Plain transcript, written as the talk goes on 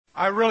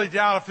I really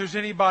doubt if there's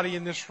anybody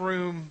in this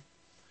room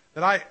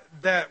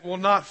that will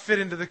not fit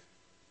into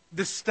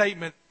this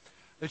statement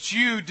that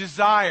you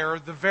desire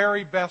the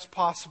very best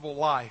possible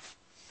life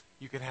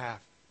you can have.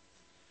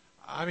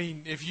 I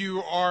mean, if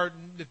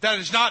that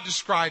does not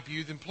describe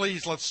you, then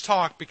please let's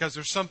talk, because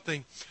there's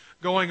something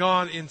going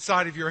on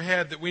inside of your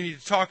head that we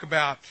need to talk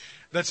about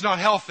that's not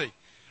healthy.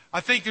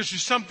 I think there's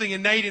just something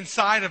innate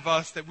inside of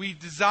us that we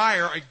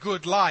desire a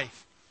good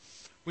life.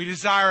 We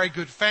desire a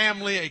good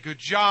family, a good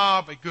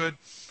job, a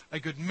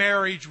good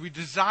marriage. We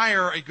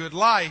desire a good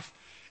life.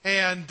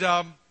 And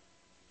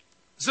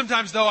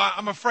sometimes, though,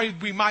 I'm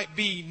afraid we might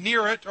be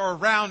near it or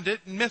around it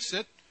and miss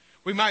it.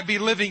 We might be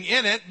living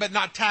in it, but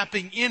not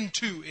tapping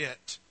into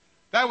it.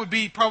 That would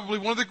be probably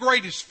one of the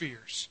greatest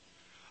fears.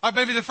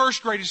 Maybe the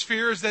first greatest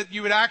fear is that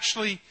you would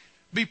actually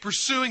be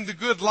pursuing the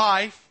good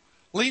life,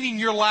 leaning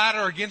your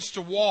ladder against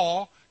a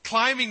wall,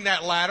 climbing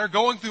that ladder,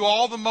 going through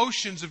all the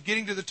motions of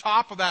getting to the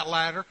top of that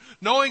ladder,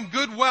 knowing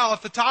good well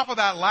at the top of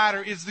that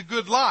ladder is the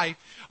good life,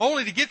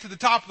 only to get to the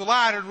top of the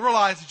ladder and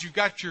realize that you've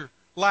got your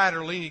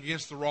ladder leaning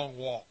against the wrong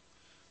wall.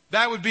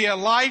 That would be a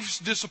life's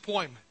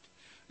disappointment.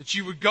 That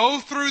you would go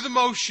through the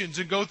motions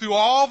and go through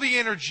all the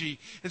energy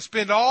and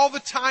spend all the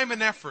time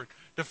and effort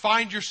to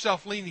find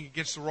yourself leaning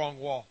against the wrong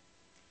wall.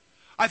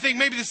 I think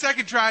maybe the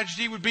second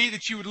tragedy would be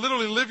that you would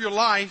literally live your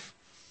life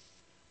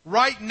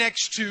right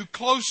next to,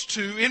 close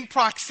to, in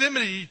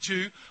proximity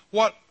to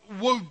what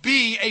would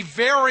be a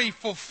very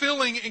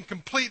fulfilling and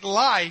complete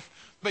life,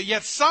 but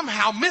yet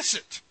somehow miss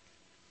it.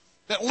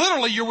 That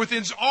literally you're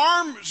within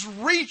arm's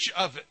reach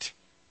of it,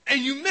 and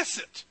you miss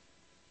it.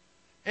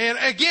 And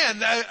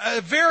again,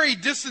 a very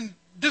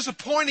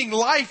disappointing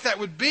life that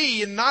would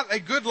be, and not a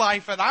good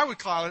life that I would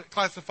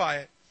classify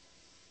it.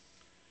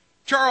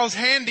 Charles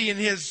Handy, in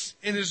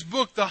his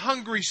book, The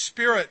Hungry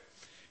Spirit,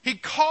 he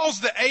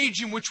calls the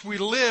age in which we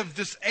live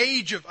this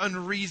age of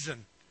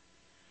unreason.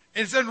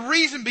 And it's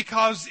unreason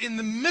because in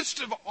the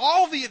midst of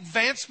all the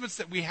advancements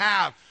that we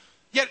have,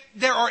 yet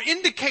there are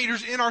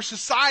indicators in our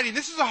society.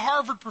 This is a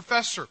Harvard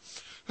professor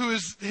who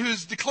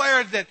has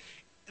declared that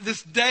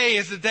this day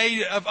is a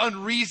day of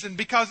unreason,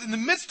 because in the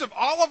midst of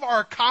all of our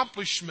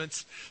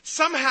accomplishments,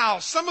 somehow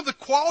some of the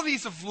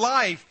qualities of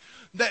life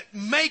that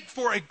make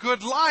for a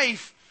good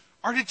life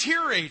are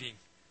deteriorating.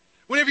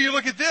 Whenever you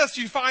look at this,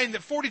 you find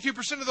that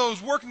 42% of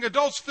those working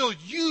adults feel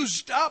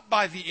used up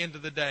by the end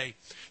of the day.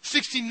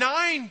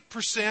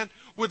 69%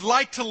 would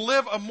like to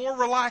live a more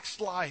relaxed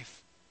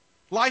life.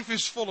 Life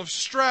is full of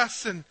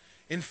stress and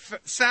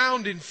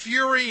sound and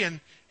fury and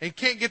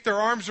can't get their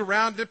arms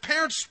around it.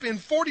 Parents spend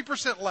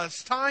 40%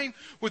 less time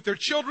with their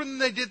children than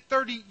they did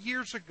 30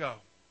 years ago.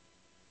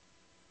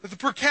 But the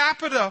per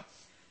capita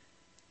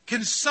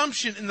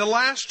consumption in the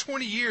last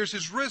 20 years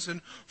has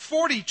risen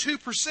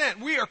 42%.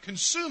 We are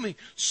consuming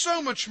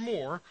so much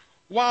more,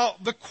 while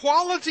the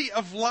quality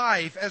of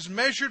life, as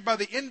measured by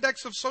the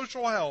index of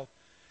social health,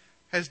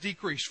 has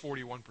decreased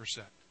 41%.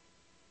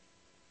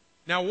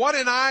 Now, what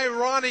an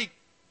ironic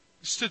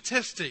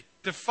statistic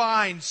to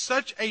find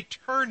such a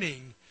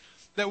turning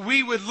that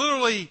we would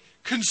literally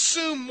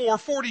consume more,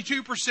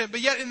 42%, but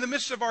yet in the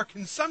midst of our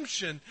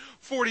consumption,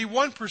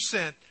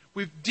 41%,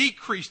 we've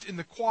decreased in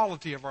the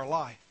quality of our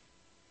life.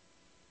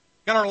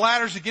 Got our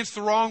ladders against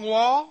the wrong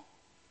wall?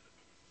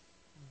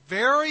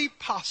 Very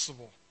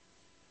possible.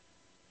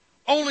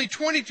 Only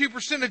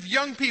 22% of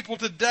young people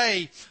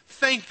today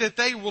think that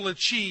they will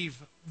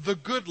achieve the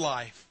good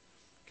life,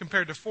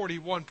 compared to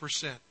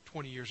 41%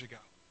 20 years ago.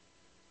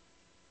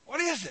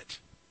 What is it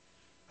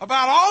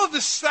about all of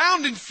this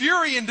sound and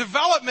fury and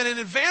development and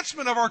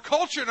advancement of our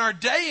culture and our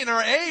day and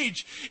our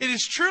age? It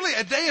is truly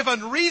a day of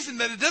unreason,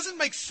 that it doesn't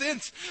make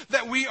sense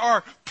that we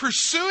are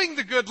pursuing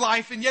the good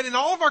life, and yet in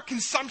all of our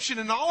consumption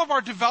and all of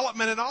our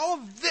development and all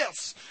of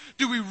this,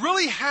 do we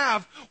really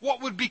have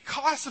what would be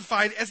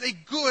classified as a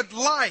good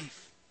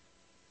life?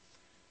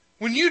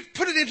 When you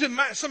put it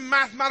into some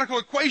mathematical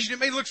equation, it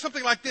may look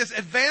something like this: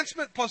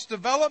 advancement plus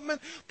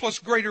development plus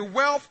greater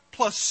wealth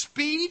plus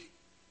speed.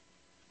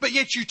 But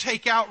yet you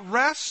take out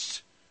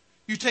rest,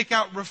 you take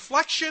out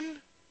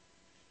reflection,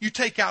 you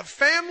take out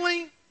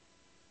family.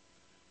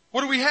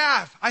 What do we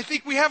have? I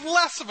think we have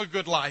less of a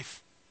good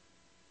life.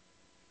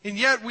 And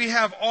yet we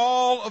have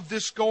all of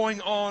this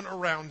going on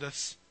around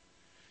us.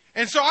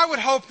 And so I would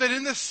hope that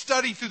in this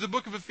study through the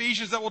book of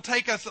Ephesians, that will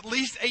take us at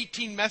least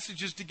 18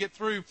 messages to get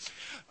through,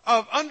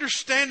 of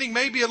understanding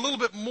maybe a little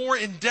bit more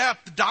in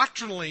depth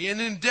doctrinally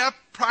and in depth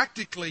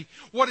practically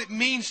what it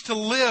means to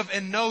live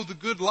and know the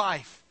good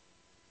life.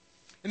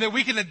 And that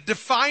we can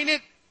define it,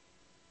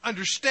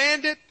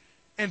 understand it,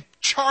 and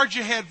charge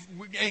ahead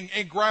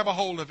and grab a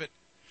hold of it.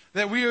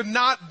 That we would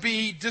not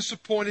be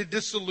disappointed,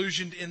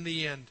 disillusioned in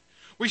the end.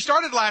 We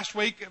started last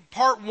week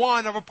part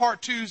 1 of a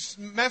part 2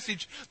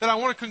 message that I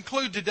want to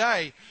conclude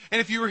today. And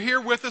if you were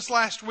here with us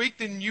last week,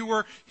 then you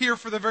were here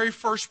for the very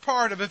first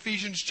part of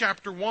Ephesians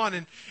chapter 1.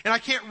 And I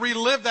can't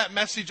relive that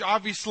message,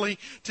 obviously,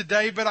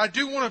 today, but I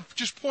do want to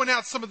just point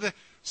out some of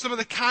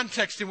the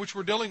context in which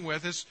we're dealing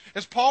with.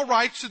 As Paul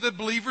writes to the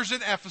believers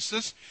in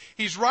Ephesus,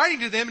 he's writing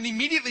to them and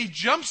immediately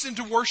jumps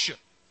into worship.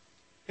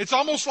 It's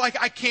almost like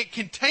I can't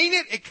contain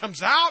it. It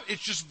comes out.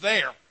 It's just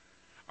there.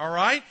 All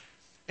right?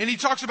 And he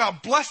talks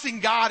about blessing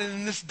God, and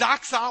in this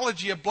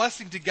doxology of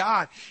blessing to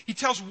God, he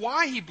tells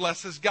why he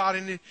blesses God.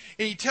 And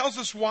he tells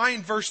us why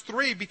in verse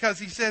 3, because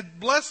he said,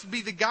 "Blessed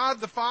be the God,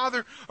 the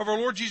Father of our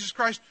Lord Jesus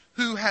Christ,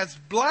 who has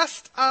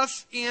blessed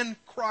us in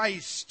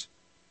Christ."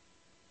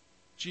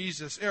 Who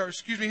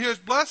has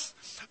blessed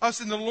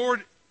us in the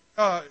Lord,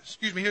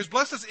 who has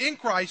blessed us in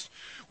Christ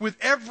with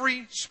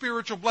every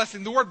spiritual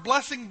blessing. The word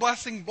blessing,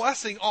 blessing,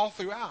 blessing all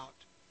throughout.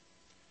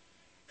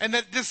 And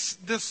that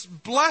this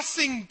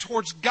blessing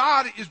towards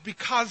God is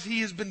because he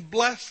has been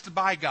blessed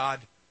by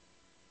God.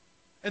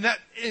 And that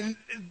in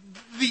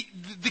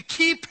the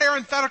key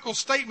parenthetical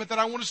statement that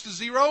I want us to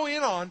zero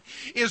in on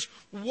is,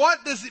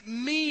 what does it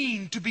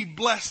mean to be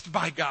blessed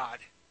by God?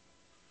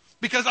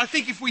 Because I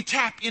think if we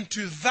tap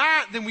into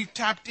that, then we've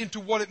tapped into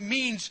what it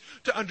means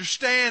to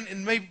understand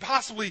and maybe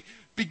possibly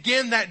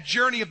begin that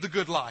journey of the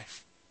good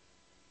life.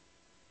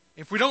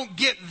 If we don't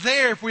get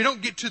there, if we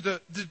don't get to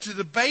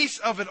the base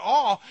of it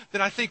all,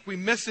 then I think we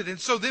miss it. And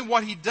so then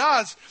what he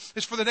does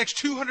is, for the next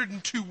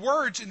 202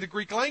 words in the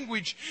Greek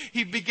language,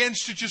 he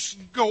begins to just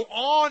go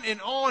on and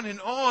on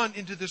and on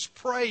into this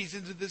praise,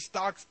 into this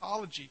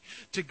doxology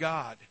to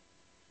God.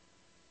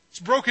 It's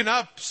broken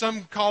up,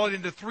 some call it,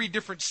 into 3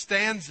 different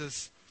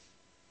stanzas.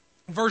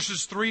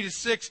 Verses 3 to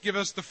 6 give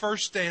us the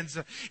first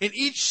stanza. And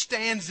each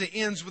stanza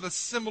ends with a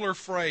similar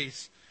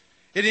phrase.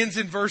 It ends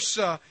in verse.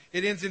 In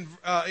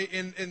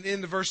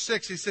the verse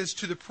 6. It says,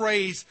 "To the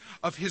praise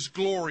of His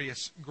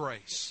glorious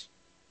grace."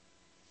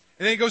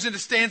 And then it goes into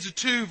stanza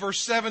 2, verse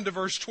 7 to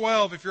verse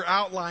 12. If you're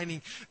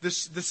outlining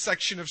this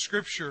section of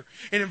Scripture,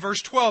 and in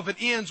verse 12 it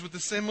ends with a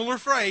similar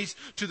phrase,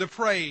 "To the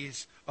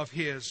praise of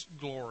His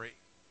glory."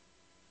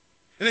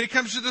 And then it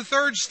comes to the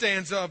third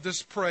stanza of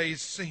this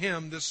praise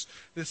hymn, this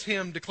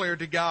hymn declared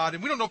to God.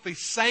 And we don't know if they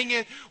sang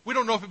it. We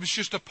don't know if it was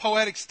just a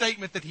poetic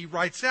statement that he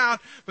writes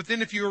out. But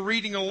then if you were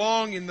reading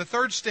along in the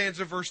third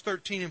stanza, verse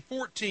 13 and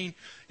 14,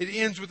 it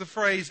ends with the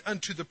phrase,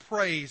 "Unto the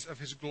praise of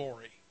His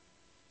glory."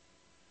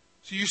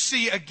 So you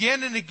see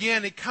again and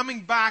again it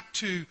coming back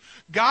to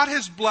God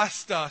has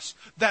blessed us.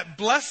 That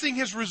blessing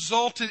has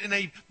resulted in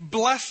a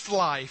blessed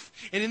life.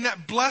 And in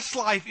that blessed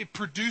life, it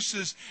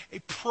produces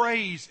a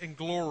praise and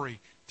glory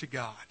to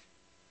God.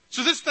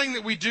 So this thing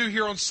that we do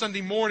here on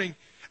Sunday morning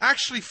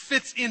actually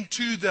fits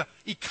into the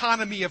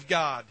economy of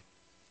God.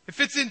 It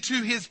fits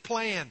into His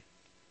plan.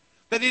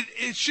 That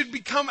it should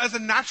become as a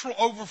natural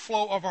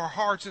overflow of our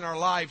hearts and our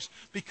lives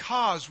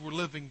because we're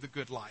living the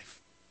good life.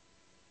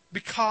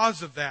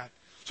 Because of that.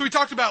 So we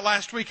talked about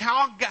last week,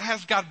 how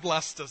has God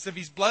blessed us? If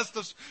He's blessed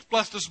us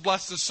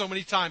so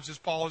many times, as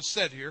Paul has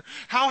said here,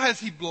 how has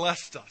He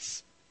blessed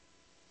us?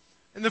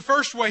 And the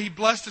first way He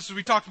blessed us, as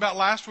we talked about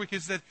last week,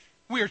 is that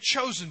we are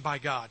chosen by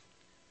God.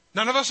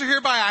 None of us are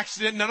here by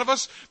accident. None of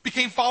us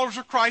became followers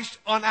of Christ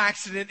on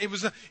accident. It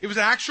was an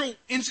actual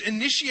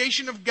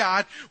initiation of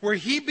God where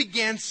He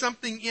began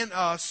something in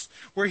us,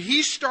 where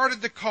He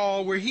started the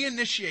call, where He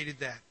initiated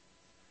that.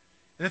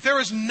 And if there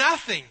is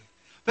nothing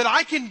that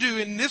I can do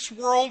in this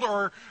world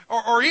or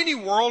any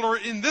world or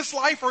in this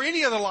life or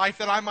any other life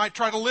that I might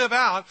try to live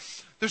out,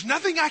 there's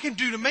nothing I can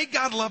do to make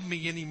God love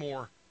me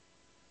anymore.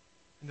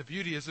 And the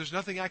beauty is there's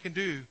nothing I can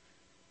do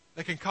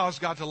that can cause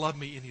God to love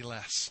me any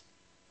less.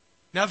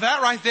 Now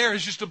that right there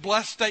is just a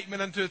blessed statement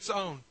unto its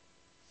own.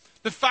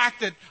 The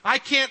fact that I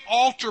can't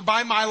alter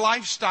by my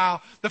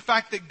lifestyle the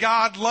fact that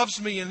God loves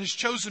me and has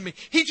chosen me.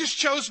 He just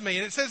chose me.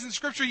 And it says in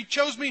Scripture, He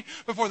chose me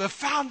before the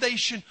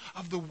foundation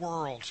of the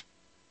world.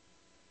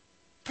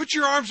 Put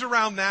your arms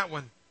around that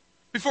one.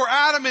 Before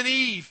Adam and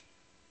Eve,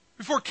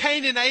 before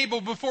Cain and Abel,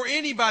 before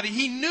anybody,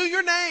 He knew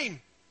your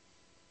name.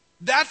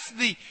 That's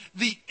the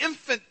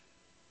infant.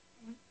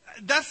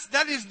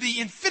 That is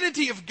the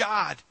infinity of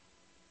God.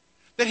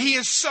 That He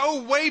is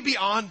so way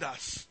beyond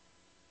us.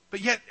 But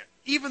yet,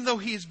 even though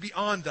He is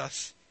beyond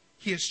us,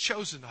 He has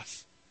chosen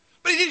us.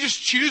 But He didn't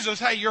just choose us.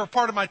 Hey, you're a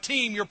part of my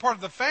team. You're a part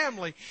of the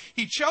family.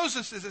 He chose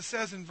us, as it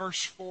says in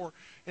verse 4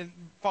 and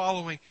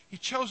following. He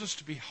chose us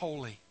to be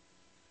holy.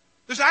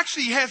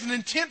 He has an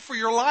intent for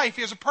your life.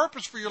 He has a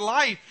purpose for your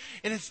life.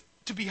 And it's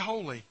to be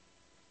holy.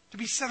 To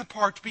be set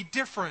apart. To be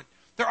different.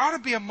 There ought to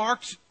be a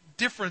marked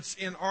difference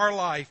in our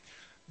life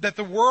that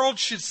the world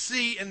should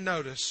see and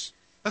notice.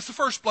 That's the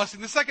first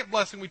blessing. The second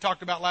blessing we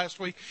talked about last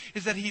week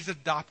is that He's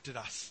adopted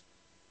us.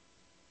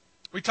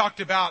 We talked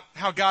about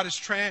how God is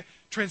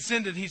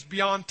transcendent. He's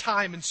beyond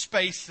time and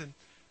space,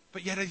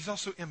 but yet He's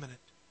also immanent.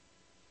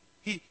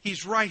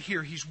 He's right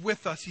here. He's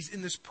with us. He's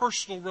in this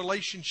personal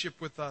relationship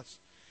with us.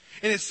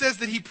 And it says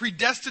that He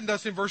predestined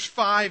us in verse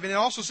 5, and it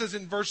also says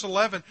in verse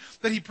 11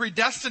 that He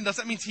predestined us.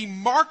 That means He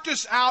marked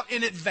us out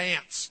in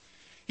advance.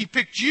 He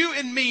picked you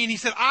and me, and He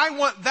said, I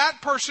want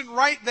that person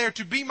right there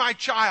to be my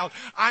child.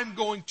 I'm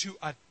going to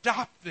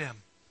adopt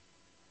them.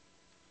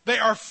 They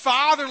are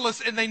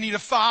fatherless, and they need a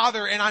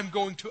father, and I'm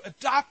going to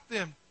adopt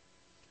them.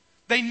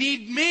 They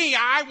need me.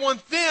 I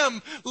want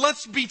them.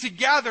 Let's be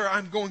together.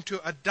 I'm going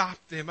to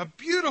adopt them. A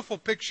beautiful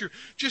picture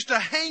just to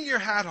hang your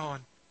hat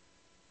on.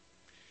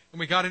 And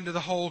we got into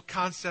the whole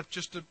concept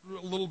just a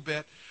little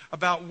bit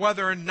about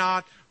whether or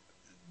not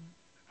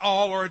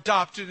all are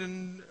adopted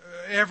and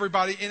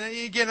everybody. And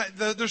again,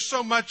 there's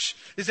so much,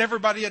 is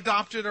everybody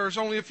adopted or is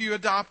only a few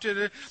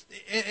adopted?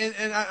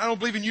 And I don't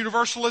believe in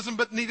universalism,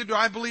 but neither do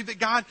I believe that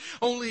God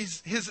only,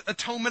 His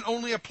atonement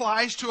only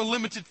applies to a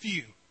limited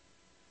few.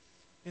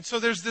 And so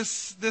there's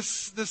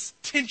this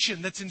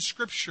tension that's in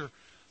Scripture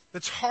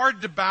that's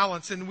hard to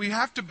balance, and we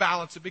have to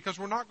balance it because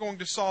we're not going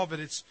to solve it.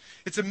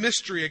 It's a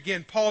mystery.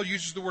 Again, Paul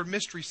uses the word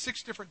mystery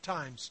 6 different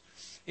times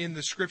in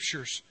the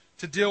Scriptures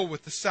to deal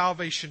with the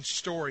salvation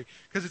story,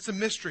 because it's a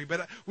mystery.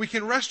 But we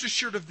can rest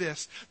assured of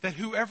this, that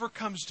whoever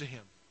comes to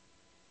Him,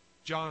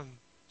 John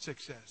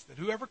 6 says, that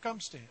whoever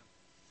comes to Him,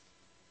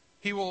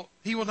 He will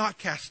not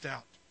cast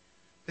out.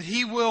 That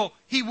He will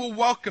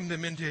welcome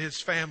them into His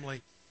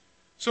family.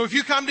 So if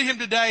you come to Him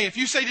today, if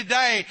you say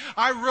today,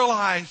 I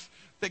realize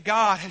that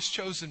God has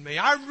chosen me.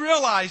 I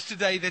realize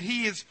today that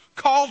He has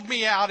called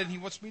me out and He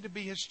wants me to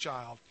be His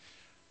child.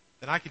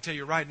 Then I can tell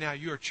you right now,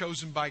 you are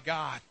chosen by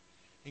God.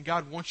 And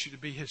God wants you to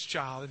be His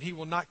child, and He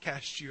will not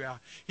cast you out.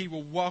 He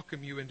will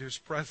welcome you into His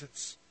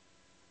presence.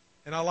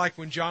 And I like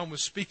when John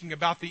was speaking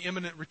about the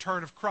imminent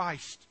return of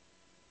Christ.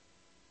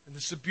 And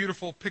this is a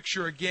beautiful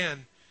picture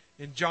again.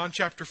 In John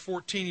chapter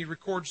 14, he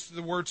records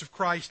the words of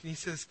Christ, and he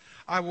says,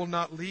 I will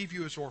not leave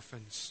you as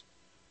orphans.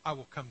 I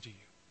will come to you.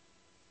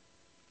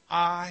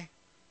 I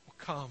will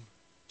come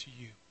to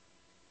you.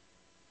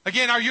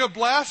 Again, are you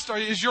blessed?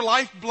 Is your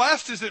life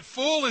blessed? Is it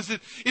full? Is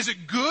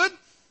it good?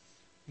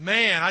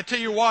 Man, I tell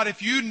you what,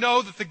 if you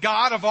know that the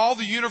God of all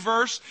the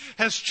universe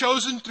has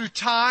chosen through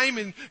time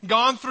and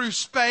gone through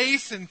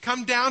space and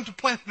come down to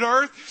planet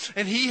Earth,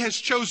 and He has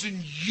chosen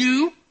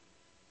you,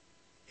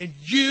 and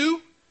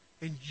you,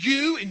 and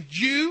you, and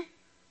you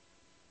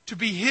to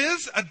be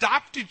His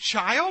adopted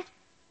child,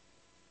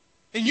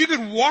 and you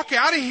can walk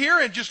out of here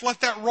and just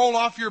let that roll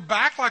off your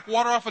back like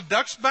water off a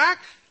duck's back,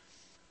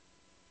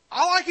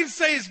 all I can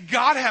say is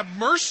God have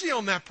mercy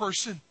on that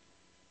person.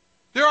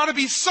 There ought to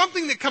be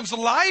something that comes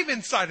alive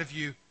inside of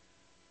you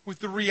with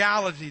the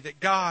reality that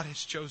God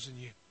has chosen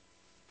you.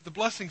 But the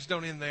blessings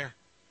don't end there.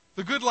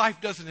 The good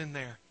life doesn't end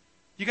there.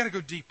 You got to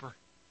go deeper.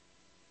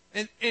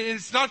 And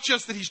it's not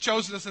just that He's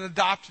chosen us and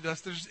adopted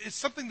us. It's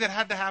something that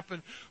had to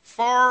happen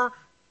far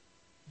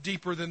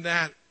deeper than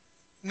that.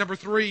 Number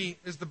 3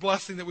 is the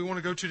blessing that we want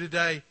to go to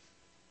today,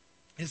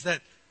 is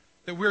that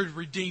we're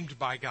redeemed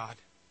by God.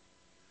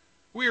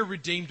 We are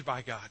redeemed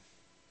by God.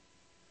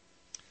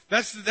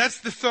 That's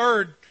the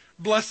third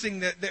blessing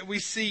that we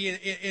see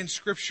in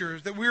Scripture,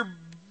 that we're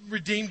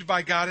redeemed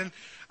by God. And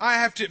I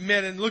have to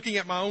admit, in looking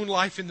at my own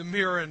life in the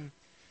mirror and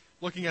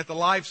looking at the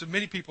lives of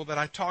many people that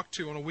I talk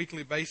to on a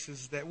weekly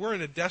basis, that we're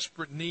in a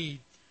desperate need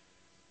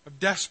of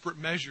desperate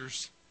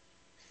measures.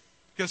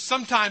 Because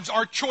sometimes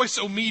our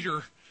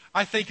choice-o-meter,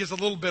 I think, is a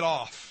little bit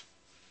off.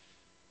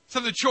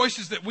 Some of the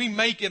choices that we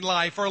make in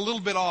life are a little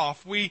bit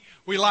off. We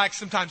lack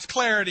sometimes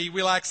clarity.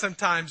 We lack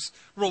sometimes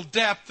real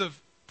depth of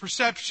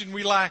perception.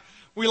 We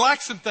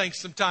lack some things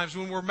sometimes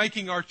when we're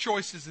making our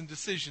choices and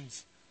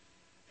decisions.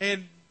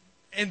 And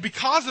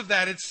because of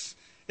that,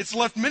 it's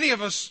left many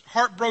of us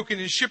heartbroken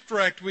and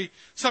shipwrecked.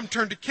 Some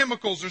turn to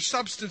chemicals or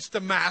substance to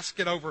mask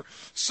it over.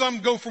 Some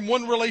go from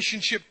one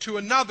relationship to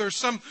another.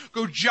 Some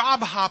go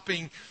job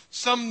hopping.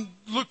 Some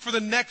look for the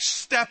next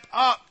step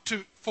up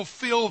to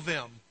fulfill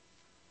them.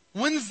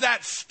 When's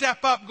that step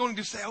up going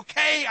to say,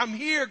 okay, I'm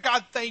here,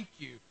 God, thank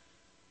you?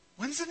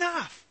 When's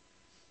enough?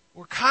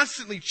 We're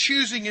constantly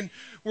choosing and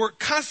we're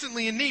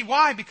constantly in need.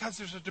 Why? Because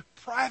there's a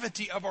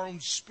depravity of our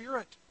own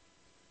spirit.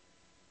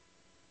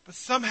 But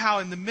somehow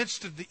in the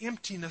midst of the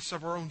emptiness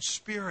of our own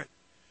spirit,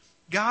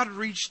 God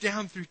reached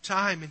down through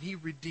time and He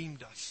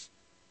redeemed us.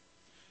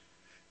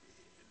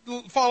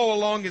 Follow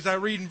along as I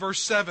read in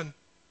verse 7.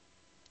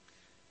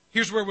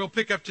 Here's where we'll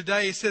pick up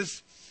today. It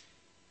says,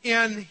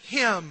 in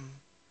Him,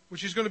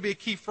 which is going to be a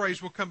key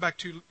phrase we'll come back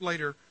to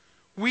later,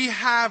 we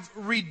have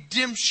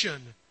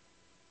redemption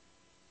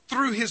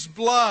through His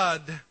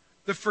blood,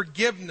 the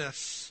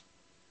forgiveness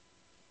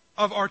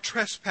of our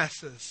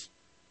trespasses,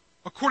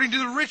 according to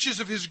the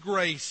riches of His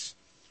grace,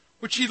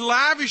 which He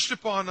lavished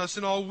upon us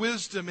in all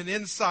wisdom and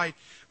insight,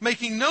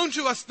 making known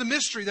to us the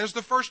mystery. There's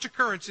the first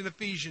occurrence in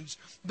Ephesians.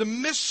 The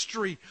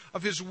mystery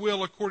of His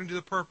will according to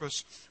the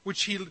purpose,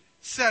 which He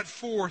set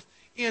forth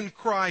in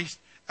Christ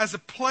as a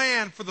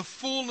plan for the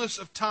fullness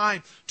of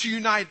time to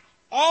unite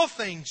all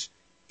things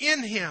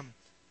in Him,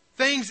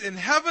 things in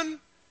heaven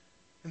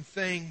and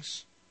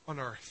things on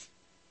earth.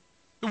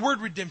 The word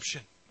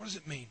redemption, what does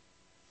it mean?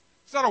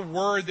 It's not a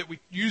word that we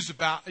use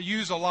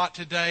a lot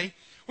today.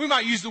 We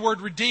might use the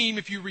word redeem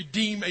if you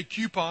redeem a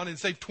coupon and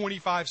save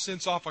 25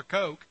 cents off a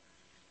Coke.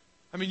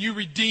 I mean, you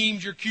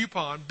redeemed your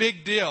coupon.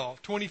 Big deal.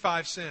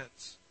 25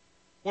 cents.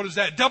 What is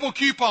that? Double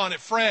coupon at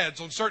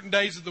Fred's on certain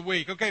days of the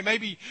week. Okay,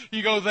 maybe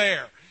you go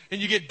there and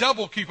you get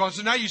double coupons.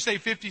 So now you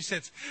save 50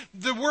 cents.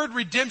 The word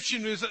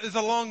redemption is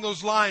along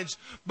those lines.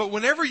 But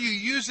whenever you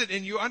use it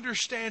and you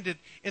understand it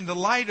in the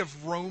light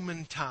of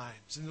Roman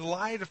times, in the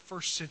light of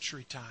first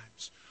century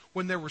times,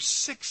 when there were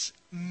 6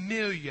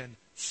 million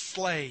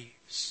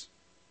slaves.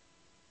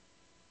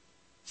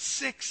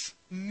 6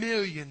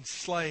 million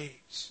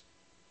slaves.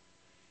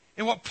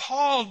 And what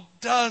Paul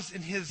does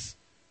in his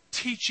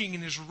teaching,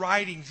 in his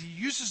writings, he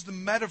uses the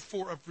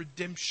metaphor of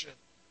redemption.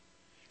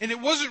 And it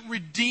wasn't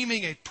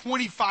redeeming a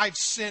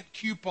 25-cent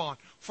coupon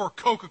for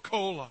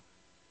Coca-Cola.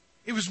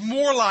 It was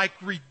more like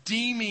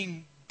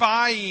redeeming,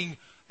 buying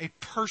a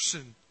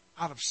person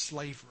out of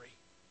slavery,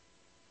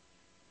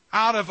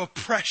 out of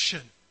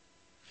oppression.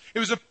 It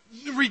was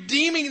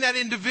redeeming that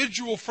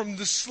individual from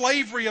the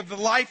slavery of the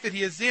life that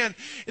he is in.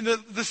 And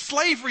the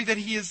slavery that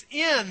he is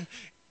in,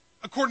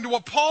 according to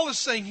what Paul is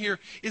saying here,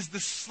 is the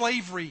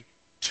slavery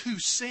to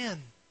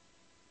sin.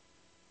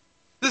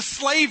 The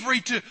slavery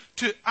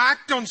to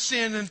act on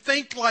sin and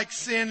think like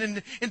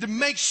sin and to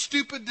make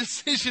stupid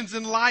decisions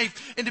in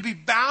life and to be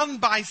bound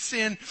by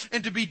sin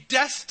and to be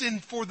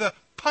destined for the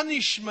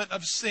punishment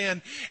of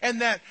sin.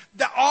 And that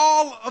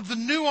all of the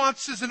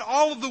nuances and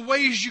all of the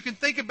ways you can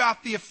think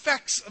about the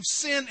effects of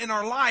sin in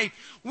our life,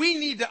 we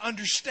need to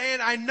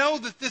understand. I know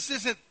that this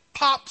isn't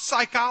pop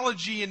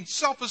psychology and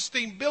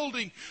self-esteem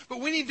building,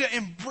 but we need to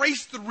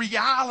embrace the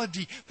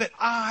reality that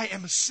I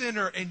am a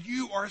sinner and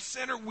you are a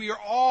sinner. We are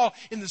all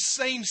in the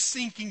same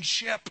sinking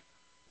ship.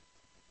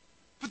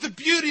 But the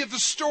beauty of the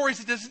story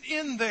is it doesn't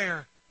end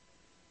there.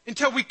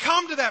 Until we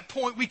come to that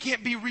point, we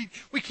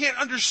can't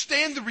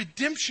understand the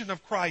redemption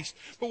of Christ.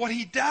 But what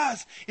He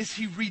does is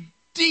He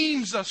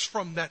redeems us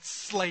from that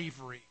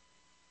slavery.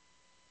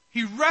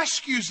 He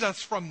rescues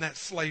us from that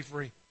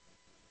slavery.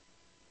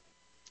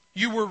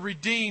 You were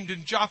redeemed,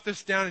 and jot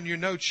this down in your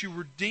notes, you were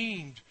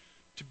redeemed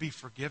to be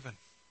forgiven.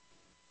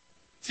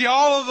 See,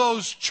 all of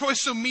those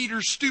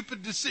choice-o-meter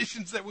stupid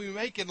decisions that we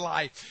make in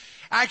life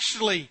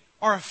actually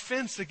are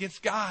offense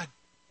against God.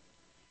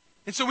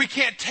 And so we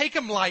can't take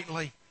them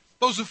lightly.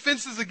 Those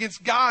offenses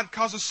against God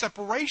cause a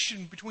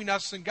separation between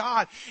us and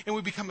God, and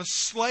we become a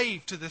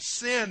slave to the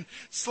sin,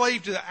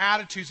 slave to the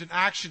attitudes and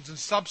actions and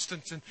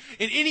substance and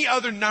any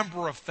other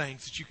number of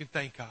things that you can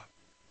think of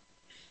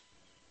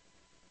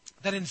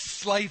that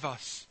enslave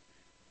us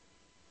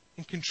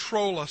and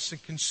control us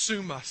and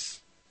consume us.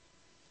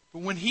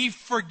 But when He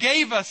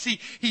forgave us,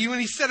 when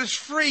He set us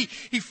free,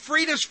 He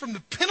freed us from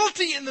the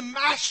penalty and the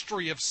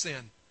mastery of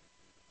sin.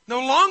 No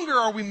longer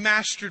are we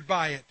mastered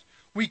by it.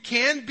 We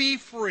can be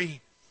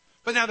free.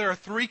 But now there are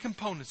 3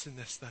 components in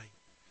this thing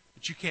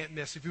that you can't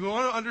miss. If you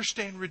want to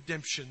understand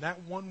redemption,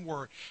 that one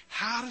word,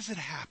 how does it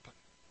happen?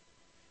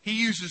 He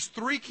uses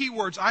 3 key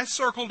words. I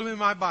circled them in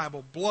my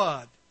Bible.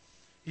 Blood.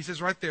 He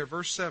says right there,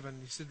 verse 7,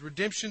 he said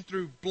redemption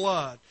through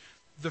blood.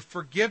 The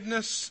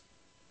forgiveness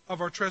of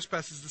our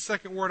trespasses. The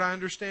second word I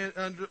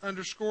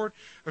underscored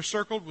or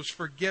circled was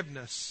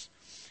forgiveness.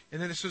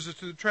 And then it says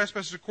to the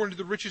trespasses according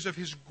to the riches of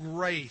His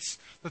grace.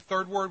 The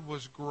third word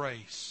was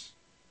grace.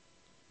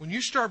 When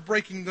you start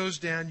breaking those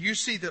down, you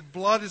see that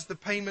blood is the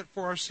payment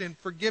for our sin.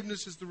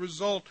 Forgiveness is the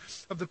result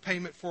of the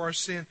payment for our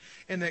sin.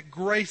 And that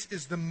grace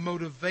is the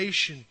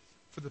motivation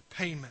for the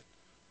payment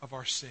of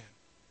our sin.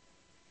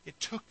 It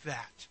took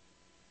that.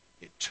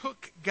 It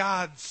took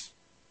God's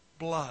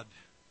blood.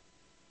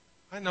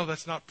 I know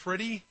that's not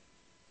pretty.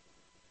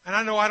 And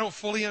I know I don't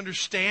fully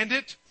understand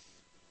it.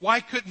 Why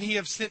couldn't He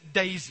have sent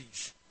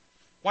daisies?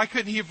 Why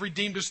couldn't He have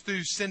redeemed us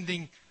through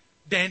sending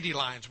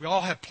dandelions? We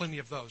all have plenty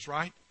of those,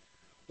 right?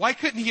 Why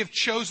couldn't He have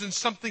chosen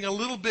something a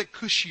little bit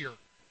cushier,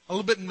 a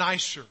little bit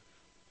nicer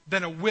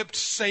than a whipped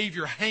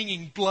Savior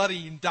hanging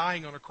bloody and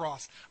dying on a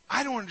cross?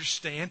 I don't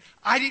understand.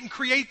 I didn't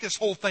create this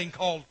whole thing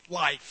called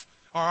life,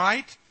 all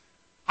right?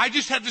 I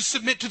just had to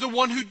submit to the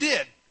one who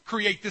did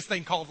create this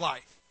thing called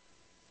life.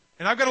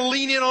 And I've got to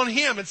lean in on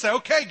Him and say,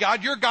 okay,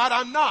 God, you're God,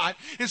 I'm not.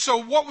 And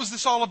so what was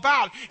this all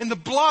about? And the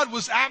blood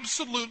was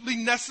absolutely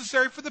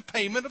necessary for the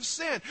payment of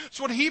sin.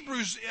 So what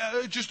Hebrews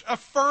just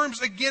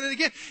affirms again and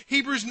again.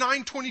 Hebrews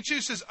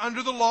 9:22 says,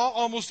 under the law,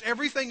 almost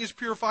everything is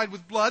purified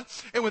with blood.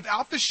 And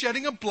without the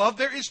shedding of blood,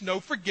 there is no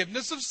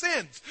forgiveness of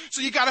sins.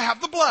 So you got to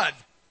have the blood.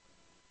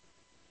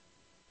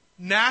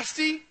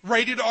 Nasty,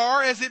 rated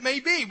R as it may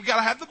be. We got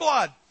to have the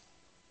blood.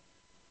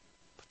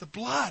 The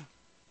blood.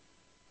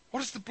 What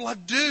does the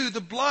blood do?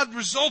 The blood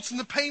results in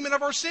the payment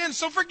of our sins.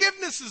 So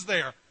forgiveness is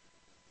there.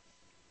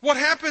 What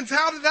happens?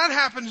 How did that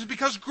happen? It's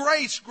because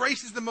grace.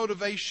 Grace is the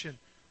motivation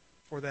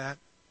for that.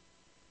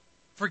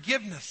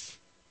 Forgiveness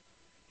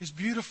is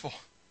beautiful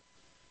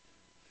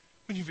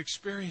when you've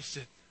experienced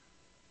it.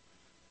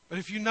 But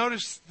if you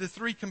notice the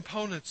 3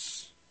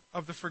 components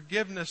of the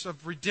forgiveness,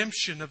 of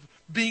redemption, of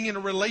being in a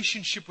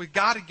relationship with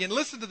God again,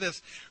 listen to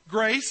this.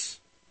 Grace,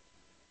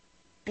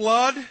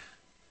 blood,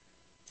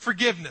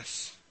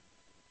 forgiveness.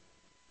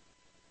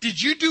 Did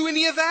you do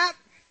any of that?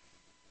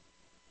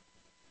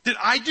 Did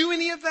I do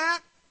any of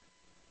that?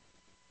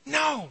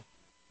 No.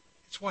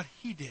 It's what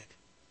He did.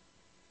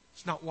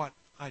 It's not what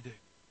I do.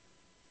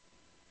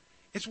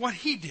 It's what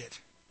He did.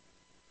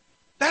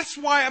 That's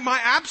why my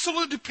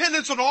absolute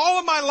dependence on all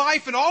of my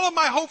life and all of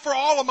my hope for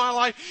all of my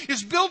life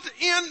is built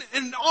in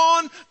and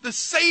on the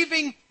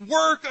saving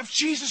work of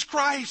Jesus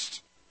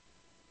Christ.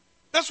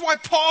 That's why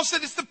Paul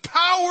said it's the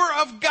power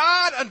of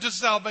God unto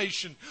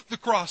salvation, the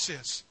cross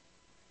is.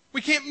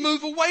 We can't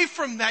move away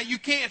from that. You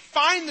can't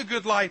find the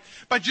good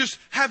life by just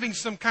having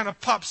some kind of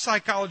pop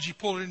psychology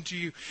pulled into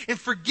you. And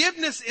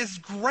forgiveness is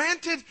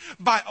granted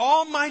by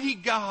Almighty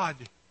God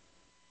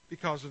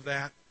because of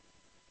that.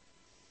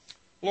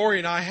 Lori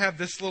and I have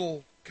this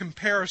little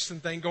comparison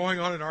thing going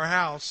on in our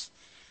house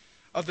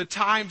of the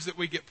times that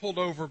we get pulled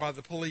over by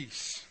the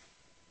police.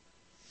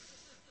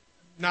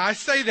 Now, I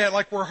say that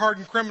like we're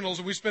hardened criminals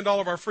and we spend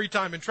all of our free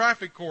time in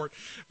traffic court,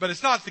 but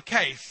it's not the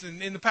case.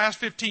 In the past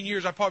 15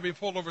 years, I've probably been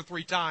pulled over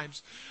 3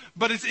 times.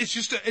 But it's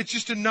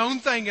just a known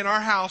thing in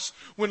our house.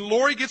 When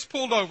Lori gets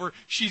pulled over,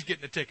 she's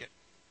getting a ticket.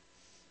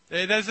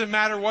 It doesn't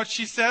matter what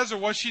she says or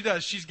what she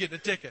does, she's getting a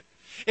ticket.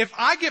 If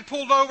I get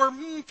pulled over,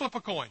 flip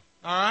a coin,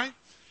 all right?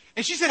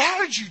 And she said, how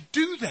did you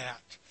do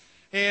that?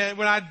 And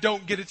when I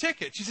don't get a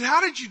ticket. She said,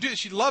 how did you do it?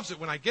 She loves it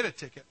when I get a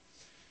ticket.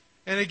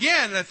 And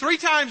again, 3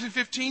 times in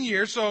 15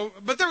 years.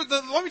 But let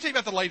me tell you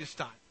about the latest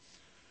time.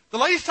 The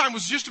latest time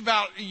was just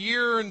about a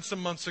year and some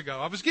months ago.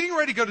 I was getting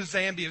ready to go to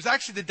Zambia. It was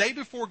actually the day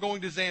before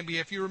going to Zambia.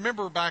 If you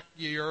remember back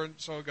a year or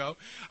so ago,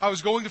 I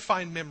was going to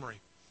find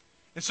memory.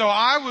 And so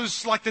I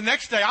was, like the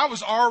next day, I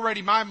was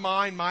already,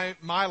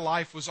 my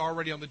life was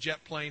already on the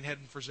jet plane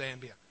heading for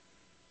Zambia.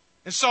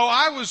 And so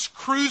I was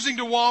cruising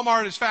to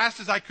Walmart as fast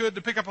as I could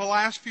to pick up the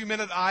last few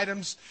minute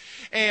items.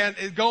 And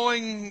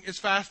going as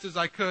fast as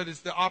I could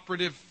is the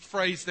operative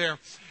phrase there.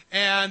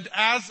 And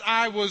as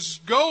I was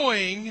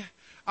going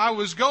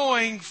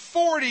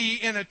 40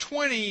 in a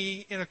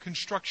 20 in a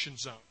construction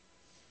zone.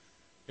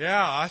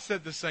 Yeah, I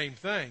said the same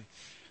thing.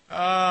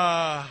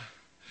 That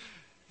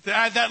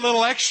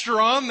little extra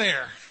on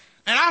there.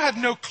 And I had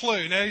no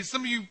clue. Now,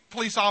 some of you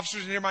police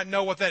officers in here might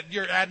know what that,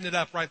 you're adding it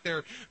up right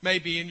there,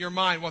 maybe in your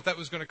mind, what that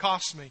was going to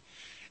cost me.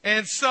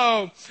 And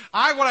so,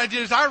 what I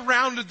did is I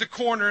rounded the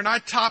corner and I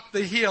topped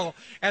the hill.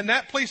 And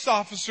that police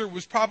officer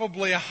was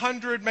probably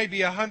 100,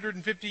 maybe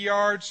 150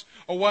 yards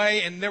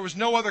away. And there was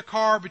no other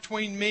car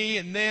between me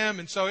and them.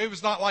 And so it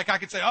was not like I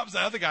could say, oh, it was the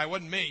other guy, it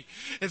wasn't me.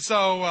 And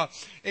so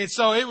it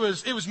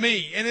was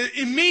me. And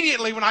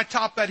immediately when I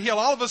topped that hill,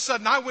 all of a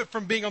sudden I went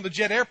from being on the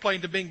jet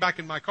airplane to being back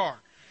in my car.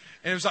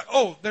 And it was like,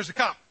 oh, there's a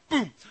cop.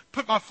 Boom.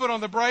 Put my foot on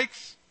the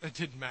brakes. It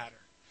didn't matter.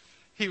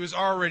 He was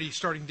already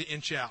starting to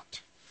inch out.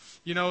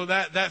 You know,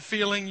 that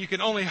feeling, you can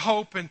only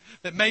hope and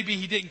that maybe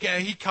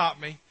he caught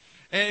me.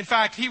 And in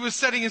fact, he was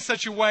setting in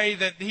such a way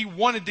that he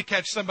wanted to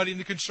catch somebody in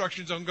the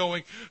construction zone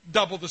going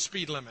double the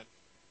speed limit.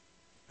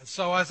 And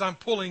so as I'm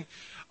pulling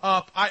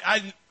up,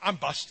 I'm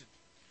busted.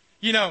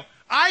 You know,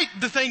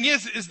 the thing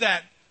is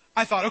that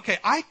I thought, okay,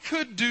 I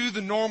could do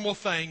the normal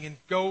thing and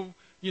go,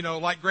 you know,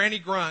 like Granny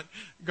Grunt,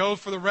 go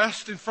for the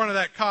rest in front of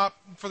that cop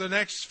for the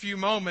next few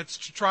moments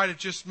to try to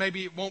just,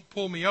 maybe it won't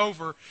pull me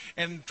over,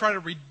 and try to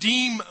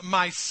redeem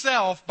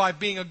myself by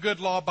being a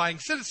good law-abiding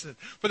citizen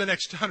for the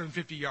next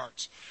 150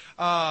 yards.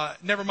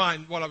 Never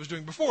mind what I was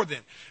doing before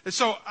then. And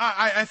so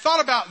I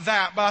thought about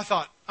that, but I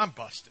thought, I'm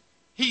busted.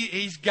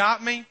 He's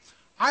got me.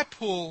 I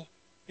pull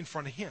in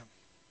front of him.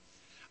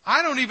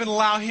 I don't even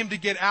allow him to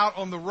get out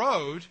on the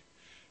road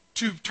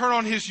to turn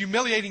on his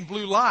humiliating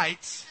blue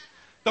lights,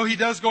 though he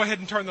does go ahead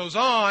and turn those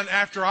on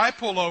after I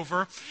pull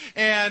over.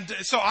 And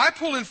so I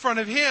pull in front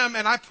of him,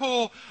 and I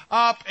pull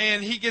up,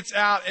 and he gets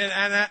out,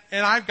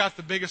 and I've got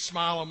the biggest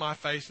smile on my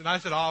face. And I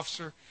said,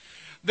 officer,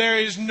 there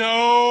is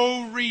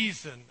no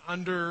reason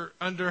under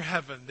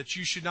heaven that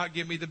you should not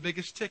give me the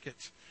biggest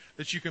ticket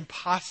that you can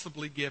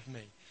possibly give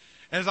me.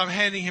 As I'm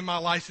handing him my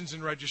license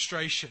and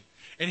registration.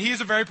 And he is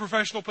a very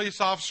professional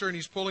police officer, and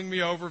he's pulling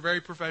me over, very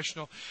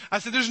professional. I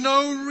said, there's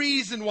no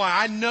reason why.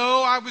 I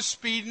know I was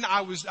speeding.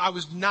 I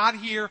was not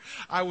here.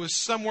 I was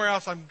somewhere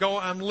else.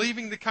 I'm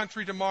leaving the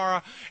country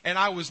tomorrow, and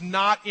I was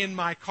not in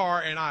my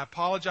car, and I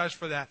apologize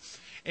for that.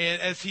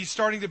 And as he's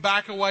starting to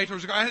back away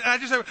towards the car, I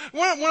just said,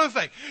 one other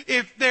thing.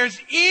 If there's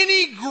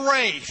any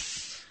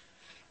grace,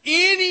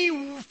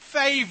 any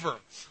favor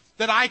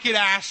that I could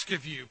ask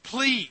of you,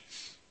 please.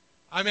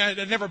 I mean,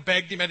 I never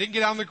begged him. I didn't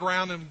get on the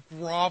ground and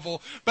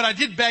grovel, but I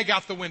did beg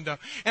out the window.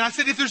 And I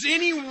said, if there's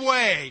any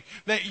way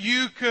that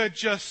you could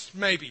just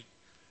maybe.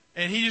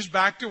 And he just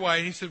backed away,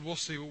 and he said, we'll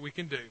see what we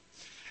can do.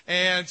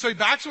 And so he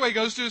backs away,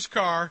 goes to his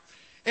car.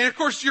 And of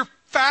course, you're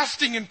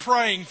fasting and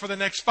praying for the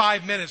next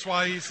 5 minutes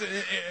while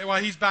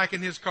he's back in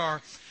his car.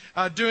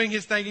 Doing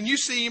his thing, and you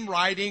see him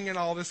writing and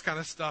all this kind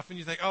of stuff, and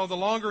you think, oh, the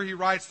longer he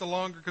writes, the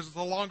longer, because it's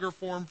a longer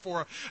form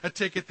for a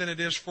ticket than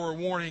it is for a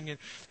warning.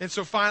 And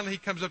so finally he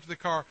comes up to the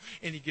car,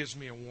 and he gives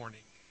me a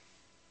warning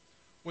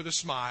with a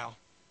smile.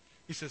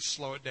 He says,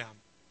 slow it down.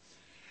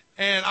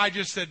 And I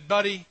just said,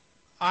 buddy,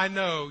 I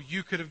know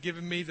you could have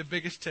given me the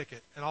biggest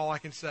ticket, and all I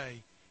can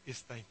say is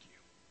thank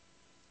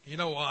you. You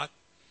know what?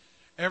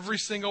 Every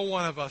single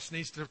one of us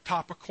needs to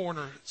top a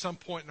corner at some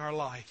point in our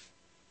life.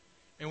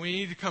 And we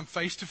need to come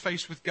face to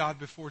face with God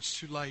before it's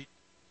too late.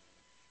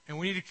 And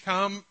we need to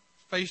come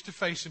face to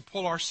face and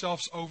pull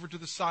ourselves over to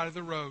the side of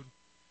the road.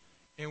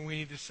 And we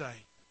need to say,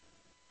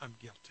 I'm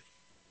guilty.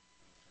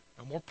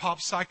 No more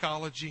pop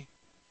psychology.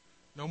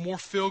 No more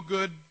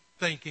feel-good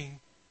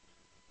thinking.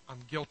 I'm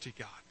guilty,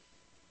 God.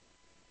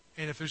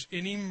 And if there's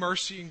any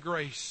mercy and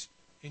grace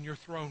in your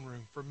throne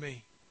room for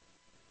me,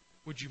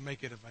 would you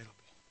make it available?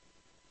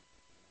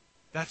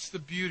 That's the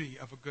beauty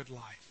of a good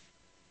life,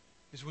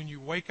 is when you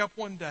wake up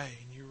one day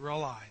and you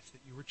realize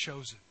that you were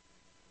chosen,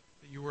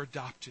 that you were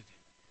adopted,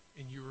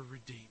 and you were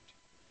redeemed.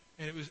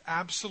 And it was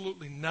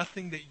absolutely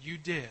nothing that you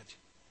did.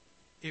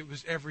 It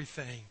was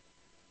everything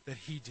that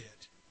He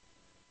did.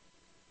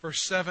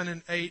 Verse 7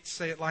 and 8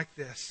 say it like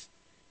this: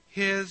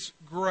 His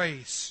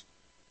grace,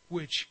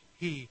 which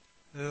He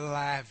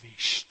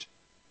lavished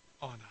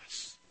on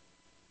us.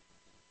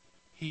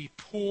 He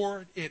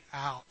poured it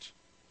out.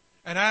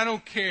 And I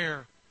don't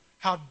care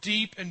how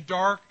deep and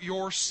dark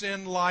your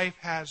sin life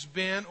has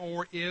been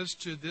or is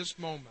to this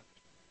moment.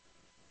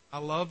 I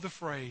love the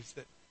phrase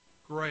that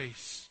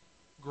grace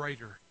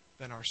greater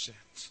than our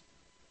sins.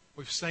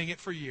 We've sang it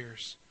for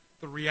years.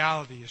 The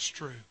reality is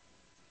true.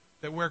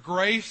 That where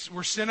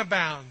sin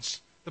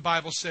abounds, the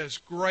Bible says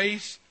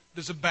grace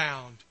does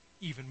abound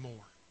even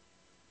more.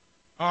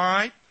 All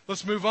right,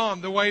 let's move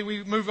on. The way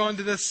we move on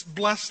to this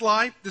blessed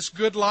life, this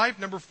good life,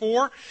 number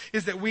 4,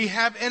 is that we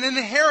have an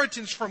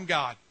inheritance from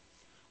God.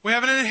 We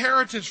have an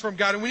inheritance from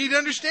God, and we need to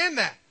understand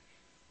that.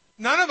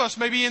 None of us,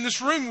 maybe in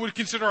this room, would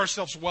consider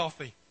ourselves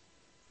wealthy.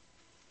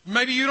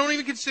 Maybe you don't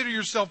even consider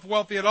yourself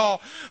wealthy at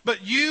all.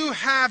 But you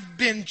have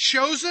been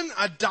chosen,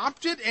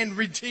 adopted, and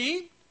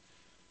redeemed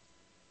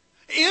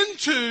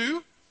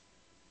into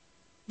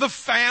the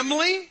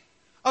family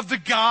of the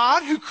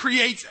God who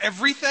creates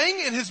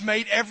everything and has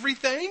made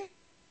everything.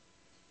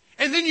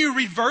 And then you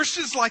read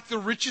verses like the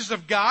riches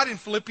of God in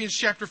Philippians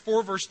chapter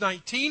 4, verse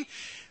 19.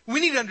 We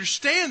need to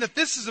understand that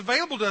this is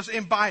available to us,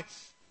 and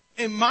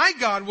my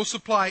God will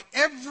supply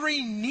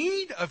every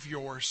need of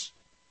yours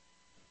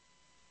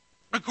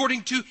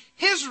according to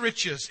His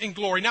riches in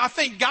glory. Now, I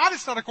thank God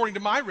it's not according to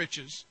my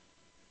riches.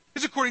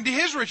 It's according to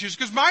His riches,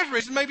 because my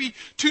riches may be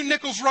 2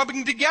 nickels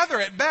rubbing together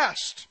at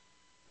best.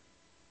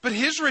 But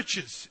His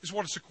riches is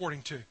what it's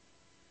according to.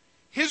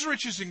 His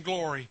riches in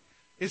glory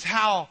is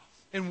how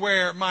and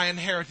where my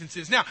inheritance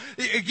is. Now,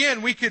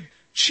 again, we could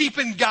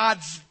cheapen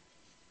God's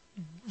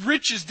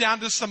riches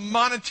down to some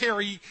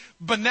monetary,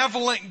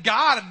 benevolent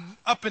God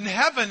up in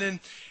heaven,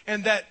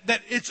 and that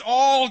it's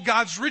all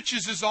God's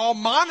riches is all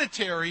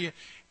monetary.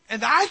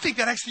 And I think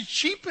that actually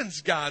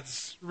cheapens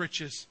God's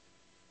riches.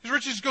 His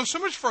riches go so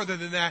much further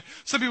than that.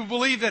 Some people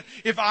believe that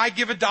if I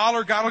give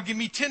 $1, God will give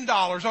me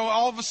 $10.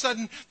 All of a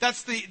sudden,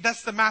 that's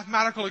the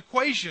mathematical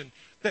equation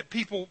that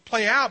people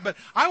play out. But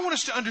I want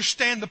us to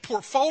understand the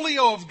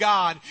portfolio of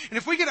God. And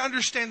if we can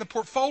understand the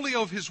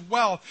portfolio of His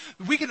wealth,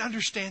 we can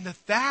understand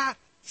that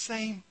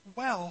same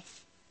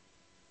wealth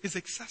is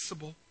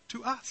accessible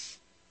to us.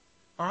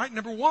 All right,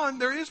 number 1,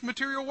 there is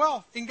material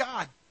wealth in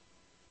God.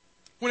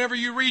 Whenever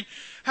you read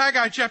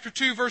Haggai chapter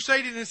 2, verse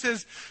 8, and it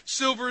says,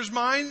 "Silver is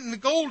mine and the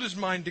gold is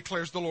mine,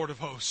 declares the Lord of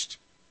hosts."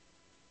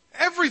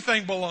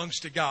 Everything belongs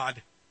to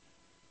God.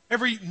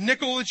 Every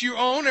nickel that you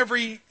own,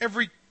 every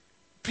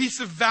piece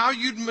of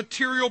valued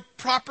material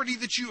property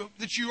that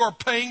you are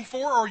paying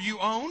for or you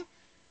own.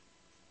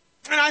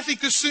 And I think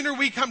the sooner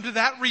we come to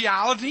that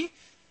reality,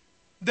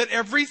 that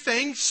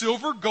everything,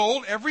 silver,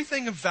 gold,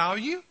 everything of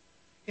value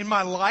in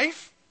my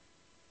life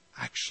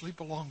actually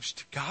belongs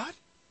to God.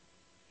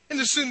 And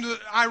as soon as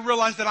I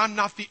realize that I'm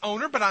not the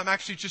owner, but I'm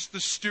actually just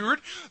the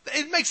steward,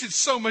 it makes it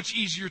so much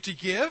easier to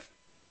give.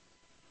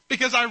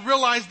 Because I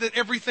realize that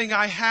everything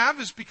I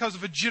have is because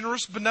of a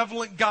generous,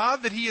 benevolent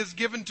God that He has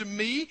given to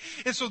me.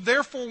 And so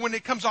therefore, when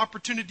it comes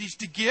opportunities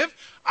to give,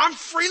 I'm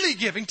freely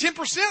giving.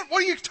 10%? What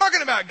are you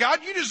talking about,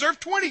 God? You deserve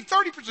 20,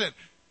 30%.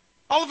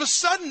 All of a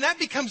sudden, that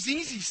becomes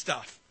easy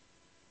stuff.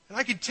 And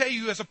I can tell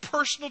you as a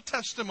personal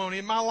testimony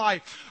in my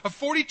life of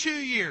 42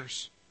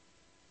 years,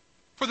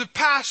 for the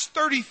past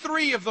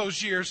 33 of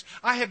those years,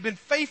 I have been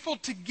faithful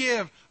to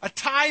give a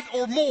tithe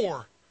or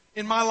more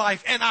in my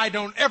life. And I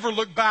don't ever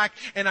look back,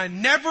 and I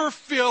never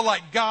feel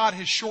like God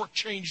has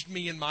shortchanged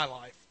me in my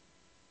life.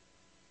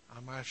 I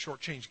might have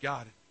shortchanged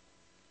God,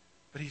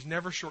 but He's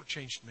never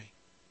shortchanged me.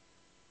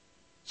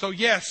 So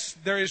yes,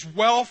 there is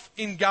wealth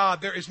in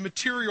God. There is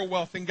material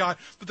wealth in God.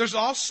 But there's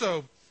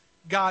also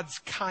God's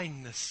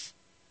kindness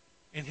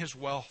in His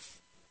wealth.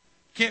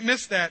 Can't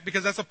miss that,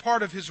 because that's a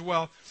part of His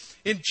wealth.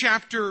 In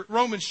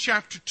Romans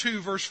chapter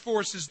 2, verse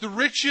 4, it says, "The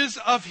riches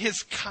of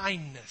His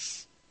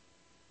kindness."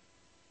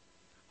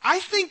 I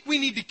think we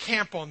need to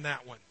camp on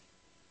that one.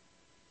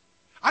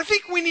 I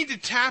think we need to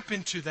tap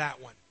into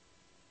that one.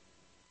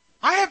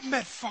 I have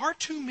met far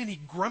too many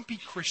grumpy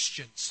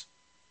Christians,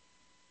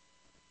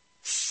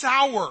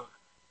 sour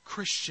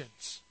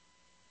Christians,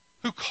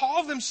 who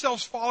call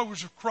themselves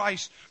followers of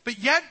Christ, but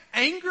yet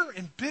anger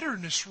and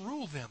bitterness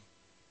rule them.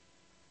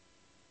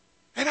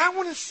 And I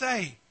want to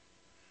say,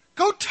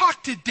 go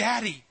talk to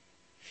Daddy.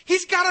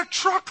 He's got a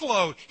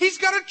truckload. He's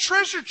got a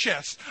treasure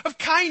chest of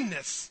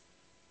kindness.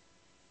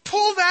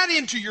 Pull that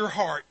into your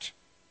heart.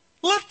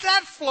 Let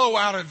that flow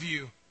out of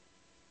you.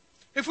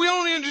 If we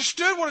only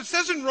understood what it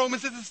says in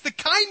Romans, that it's the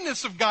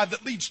kindness of God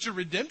that leads to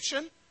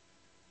redemption.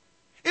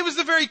 It was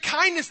the very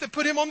kindness that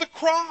put Him on the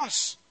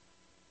cross.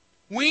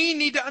 We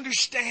need to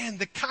understand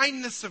the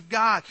kindness of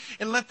God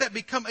and let that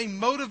become a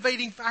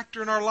motivating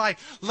factor in our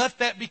life. Let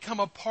that become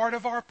a part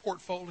of our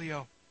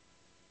portfolio.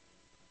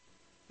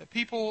 That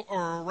people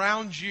are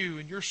around you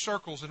in your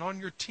circles and on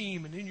your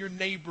team and in your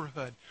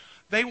neighborhood,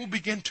 they will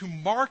begin to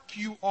mark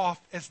you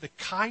off as the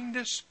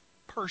kindest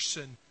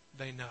person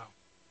they know.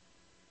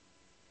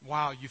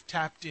 Wow, you've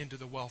tapped into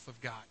the wealth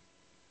of God.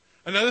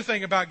 Another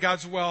thing about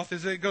God's wealth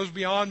is that it goes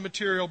beyond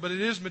material, but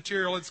it is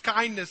material. It's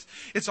kindness.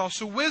 It's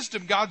also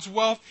wisdom. God's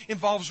wealth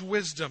involves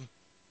wisdom.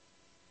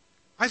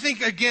 I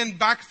think, again,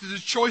 back to the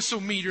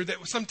choice-o-meter, that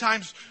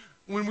sometimes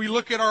when we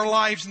look at our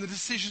lives and the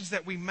decisions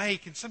that we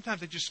make, and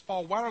sometimes they just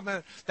fall right on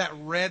that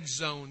red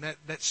zone,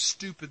 that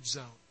stupid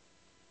zone.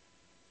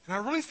 And I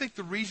really think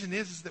the reason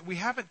is that we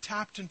haven't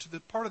tapped into the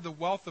part of the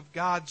wealth of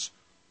God's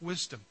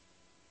wisdom.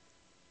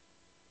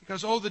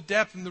 Because, the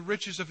depth and the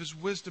riches of His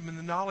wisdom and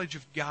the knowledge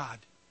of God.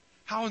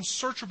 How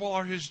unsearchable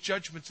are His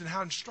judgments and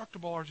how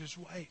instructable are His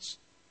ways.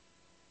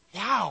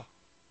 Wow.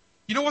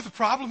 You know what the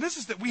problem is?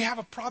 Is that we have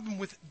a problem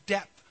with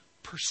depth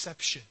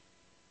perception.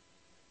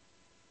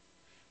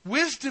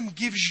 Wisdom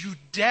gives you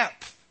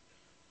depth.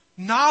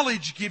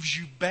 Knowledge gives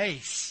you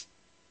base.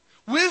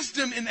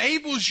 Wisdom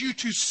enables you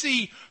to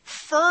see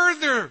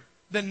further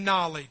than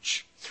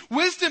knowledge.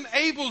 Wisdom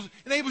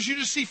enables you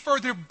to see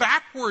further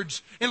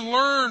backwards and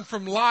learn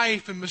from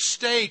life and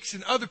mistakes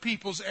and other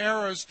people's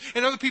errors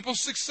and other people's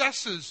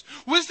successes.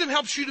 Wisdom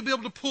helps you to be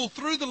able to pull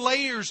through the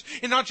layers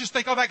and not just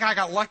think, that guy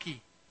got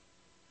lucky.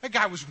 That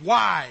guy was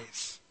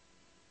wise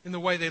in the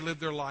way they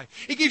lived their life.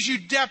 It gives you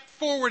depth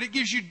forward. It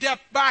gives you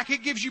depth back.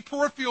 It gives you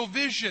peripheral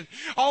vision.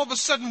 All of a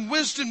sudden,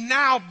 wisdom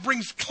now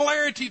brings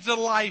clarity to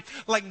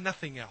life like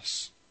nothing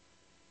else.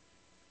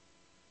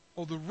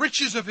 The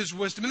riches of His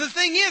wisdom. And the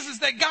thing is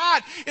that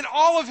God, in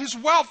all of His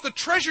wealth, the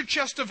treasure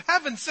chest of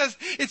heaven, says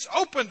it's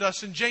opened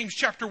us in James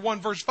chapter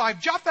 1, verse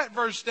 5. Jot that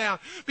verse down,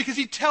 because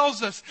He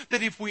tells us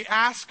that if we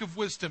ask of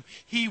wisdom,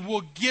 He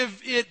will give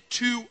it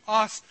to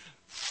us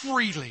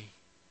freely.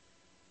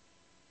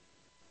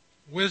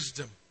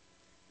 Wisdom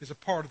is a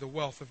part of the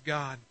wealth of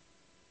God.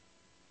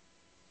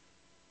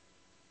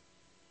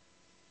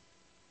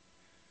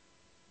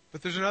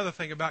 But there's another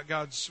thing about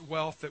God's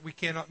wealth that we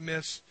cannot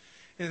miss.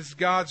 And it's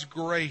God's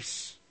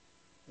grace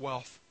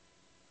wealth.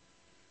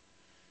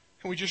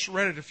 And we just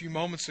read it a few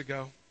moments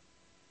ago.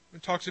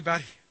 It talks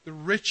about the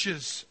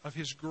riches of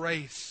His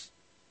grace.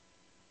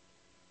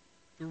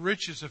 The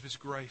riches of His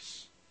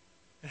grace.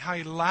 And how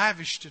He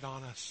lavished it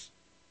on us.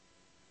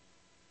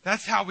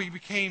 That's how we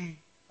became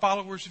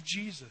followers of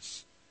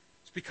Jesus.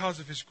 It's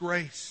because of His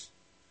grace.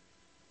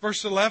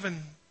 Verse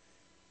 11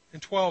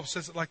 and 12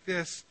 says it like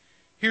this.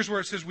 Here's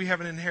where it says we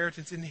have an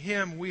inheritance. In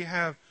Him we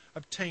have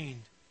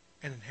obtained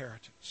an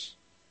inheritance.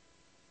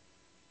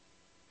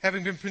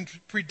 Having been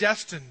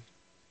predestined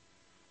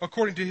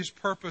according to His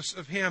purpose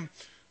of Him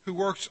who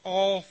works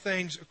all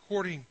things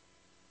according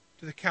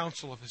to the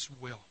counsel of His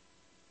will.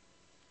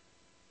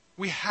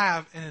 We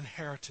have an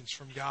inheritance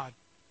from God.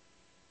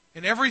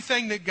 And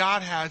everything that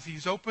God has,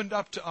 He's opened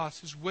up to us.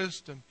 His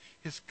wisdom,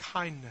 His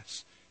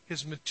kindness,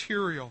 His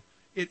material.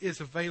 It is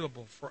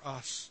available for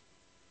us.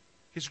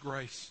 His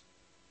grace.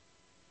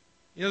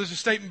 There's a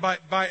statement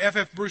by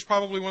F.F. Bruce,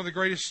 probably one of the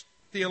greatest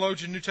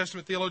New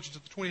Testament theologians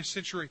of the 20th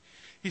century.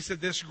 He said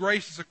this: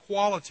 grace is a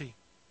quality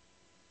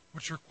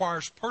which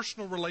requires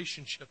personal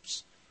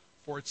relationships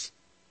for its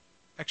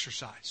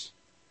exercise.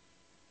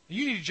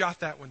 You need to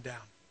jot that one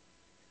down.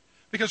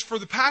 Because for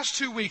the past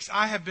 2 weeks,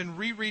 I have been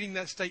rereading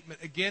that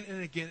statement again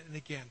and again and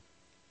again.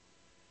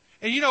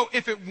 And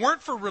if it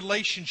weren't for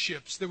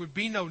relationships, there would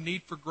be no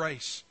need for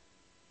grace.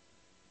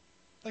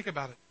 Think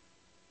about it.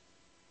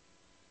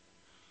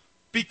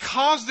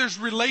 Because there's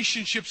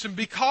relationships and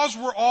because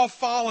we're all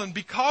fallen,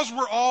 because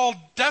we're all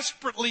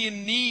desperately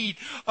in need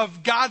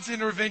of God's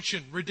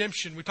intervention,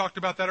 redemption, we talked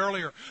about that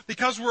earlier.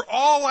 Because we're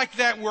all like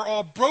that, we're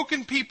all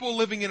broken people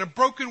living in a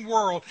broken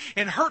world,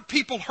 and hurt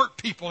people,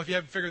 if you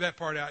haven't figured that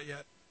part out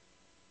yet.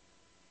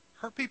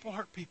 Hurt people.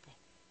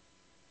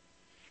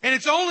 And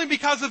it's only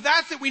because of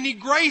that we need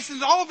grace,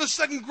 and all of a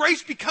sudden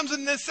grace becomes a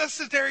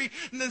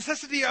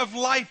necessity of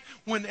life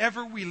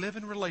whenever we live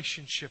in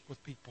relationship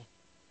with people.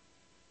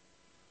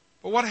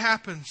 But what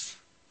happens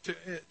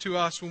to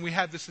us when we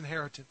have this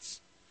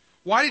inheritance?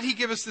 Why did He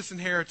give us this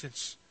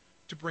inheritance?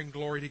 To bring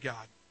glory to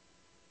God.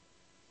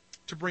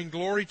 To bring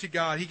glory to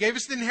God. He gave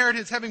us the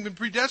inheritance having been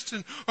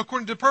predestined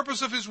according to the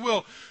purpose of His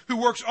will, who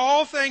works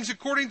all things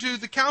according to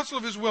the counsel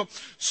of His will,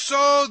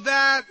 so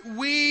that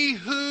we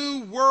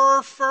who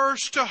were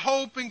first to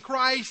hope in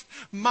Christ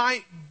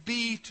might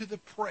be to the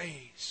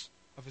praise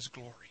of His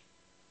glory.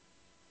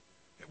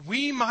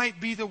 We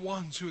might be the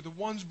ones who are the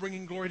ones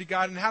bringing glory to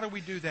God. And how do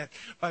we do that?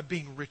 By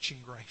being rich in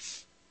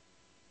grace.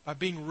 By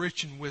being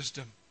rich in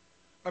wisdom.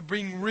 By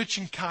being rich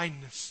in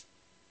kindness.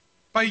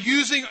 By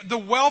using the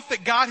wealth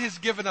that God has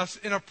given us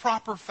in a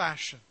proper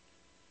fashion.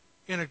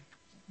 In a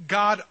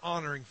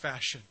God-honoring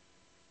fashion.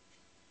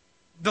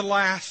 The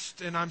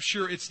last, and I'm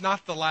sure it's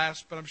not the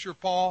last, but I'm sure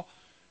Paul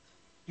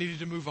needed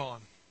to move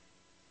on.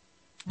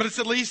 But it's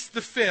at least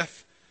the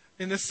fifth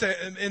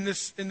in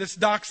this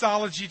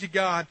doxology to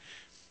God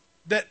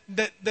that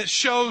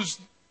shows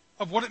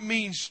of what it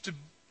means to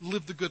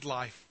live the good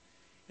life.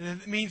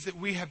 And it means that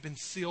we have been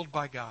sealed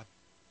by God.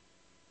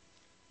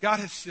 God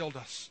has sealed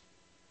us.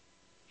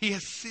 He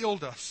has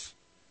sealed us.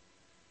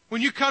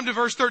 When you come to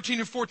verse 13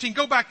 and 14,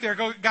 go back there.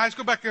 Guys,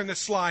 go back there in this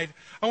slide.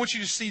 I want you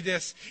to see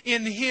this.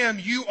 In Him,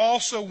 you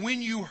also,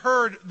 when you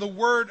heard the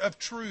word of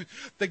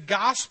truth, the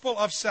gospel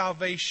of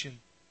salvation,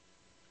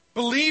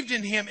 believed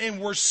in Him and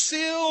were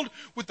sealed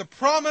with the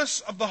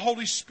promise of the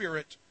Holy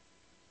Spirit,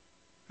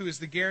 who is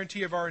the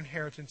guarantee of our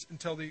inheritance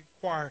until they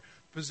acquire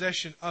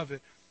possession of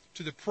it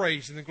to the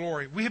praise and the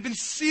glory. We have been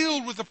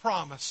sealed with the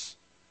promise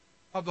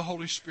of the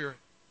Holy Spirit.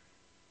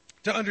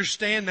 To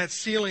understand that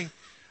sealing,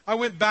 I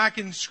went back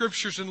in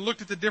Scriptures and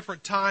looked at the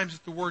different times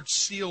that the word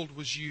sealed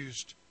was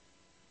used,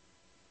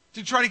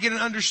 to try to get an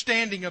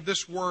understanding of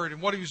this word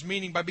and what he was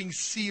meaning by being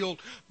sealed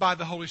by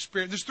the Holy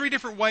Spirit. There's three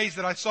different ways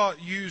that I saw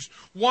it used.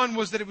 One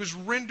was that it was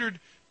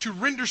rendered to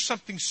render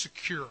something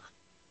secure,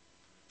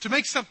 to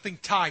make something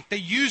tight. They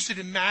used it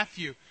in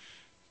Matthew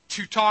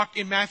to talk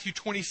in Matthew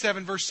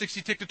 27, verse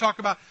 66, to talk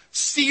about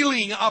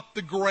sealing up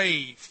the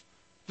grave,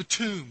 the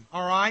tomb,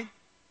 all right?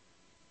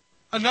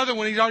 Another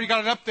one, he's already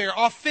got it up there,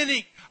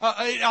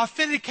 it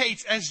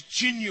authenticates as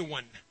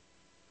genuine.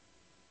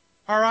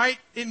 All right?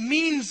 It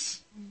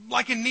means,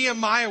 like in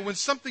Nehemiah, when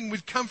something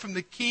would come from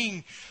the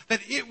king, that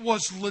it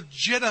was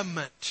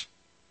legitimate,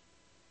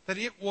 that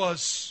it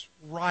was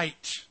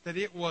right, that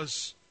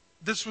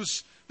this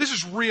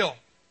is real.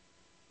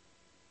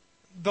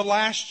 The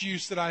last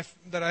use that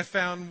I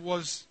found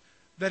was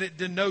that it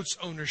denotes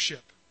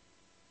ownership.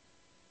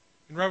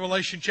 In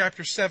Revelation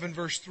chapter 7,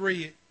 verse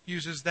 3, it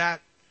uses that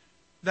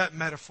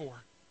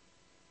metaphor.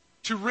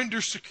 To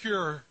render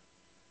secure,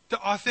 to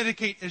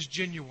authenticate as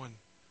genuine,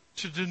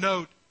 to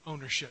denote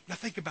ownership. Now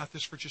think about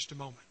this for just a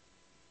moment.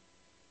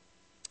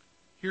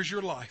 Here's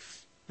your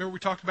life. Remember we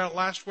talked about it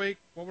last week?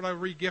 What would I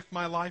re-gift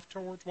my life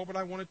towards? What would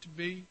I want it to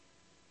be?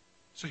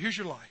 So here's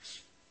your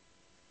life.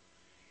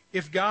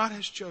 If God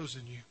has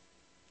chosen you,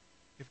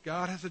 if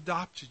God has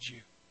adopted you,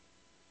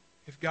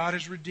 if God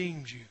has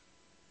redeemed you,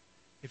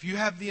 if you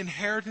have the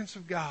inheritance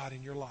of God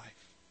in your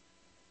life,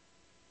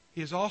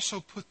 He has also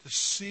put the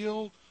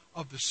seal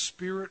of the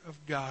Spirit of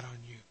God on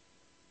you.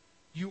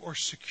 You are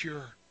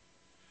secure.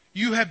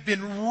 You have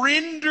been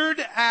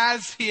rendered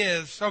as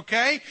His,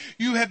 okay?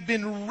 You have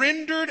been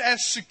rendered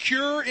as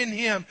secure in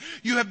Him.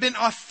 You have been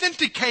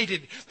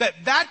authenticated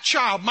that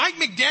child, Mike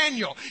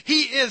McDaniel,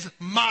 he is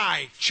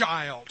my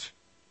child.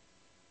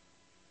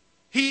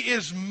 He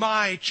is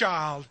my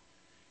child.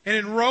 And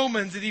in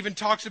Romans, it even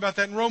talks about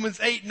that in Romans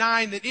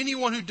 8:9, that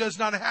anyone who does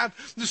not have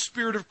the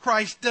Spirit of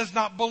Christ does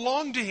not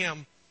belong to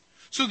Him.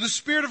 So the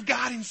Spirit of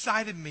God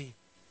inside of me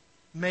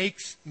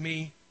makes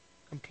me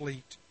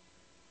complete.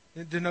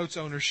 It denotes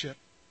ownership.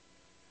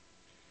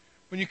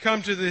 When you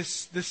come to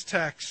this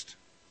text,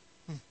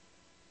 you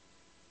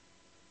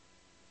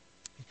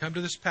come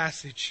to this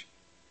passage,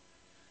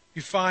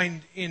 you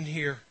find in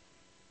here,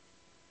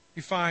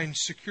 you find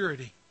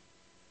security.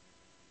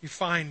 You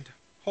find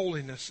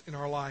holiness in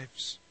our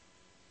lives.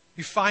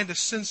 You find a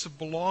sense of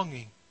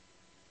belonging.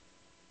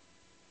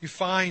 You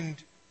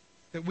find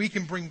that we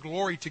can bring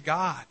glory to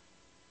God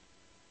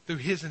through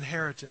His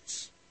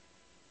inheritance.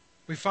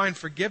 We find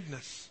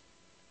forgiveness.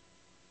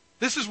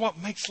 This is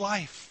what makes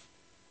life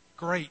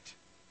great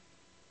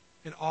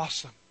and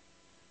awesome.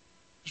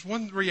 There's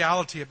one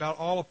reality about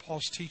all of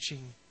Paul's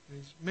teaching.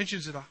 And he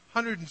mentions it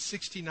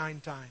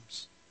 169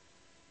 times.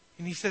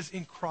 And he says,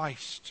 in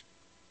Christ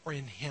or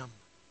in Him.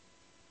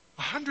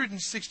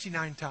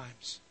 169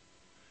 times.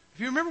 If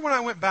you remember when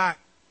I went back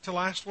to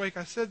last week,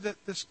 I said that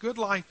this good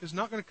life is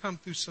not going to come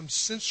through some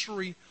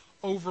sensory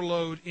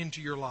overload into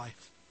your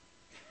life.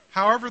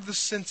 However the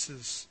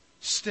senses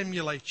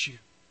stimulate you.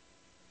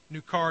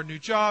 New car, new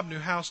job, new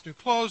house, new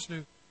clothes,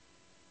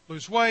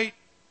 lose weight,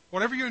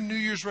 whatever your New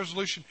Year's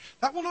resolution,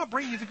 that will not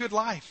bring you the good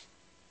life.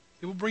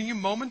 It will bring you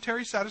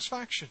momentary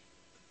satisfaction.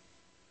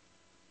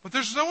 But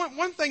there's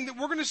one thing that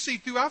we're going to see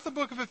throughout the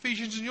book of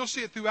Ephesians, and you'll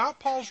see it throughout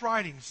Paul's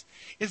writings,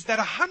 is that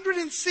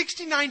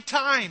 169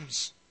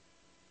 times,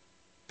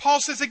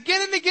 Paul says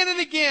again and again and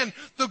again,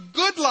 the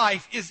good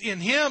life is in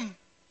Him.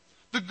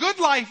 The good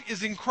life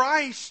is in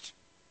Christ.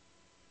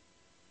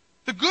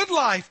 The good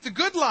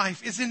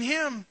life is in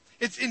Him.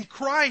 It's in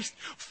Christ.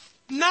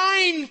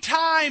 9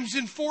 times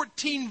in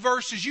 14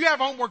 verses. You have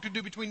homework to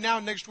do between now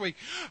and next week.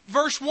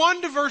 Verse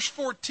 1 to verse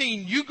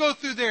 14, you go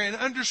through there and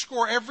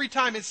underscore every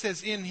time it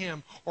says in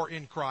Him or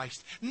in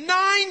Christ.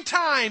 9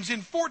 times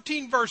in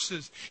 14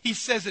 verses, he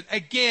says it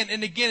again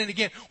and again and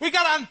again. We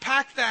got to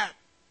unpack that.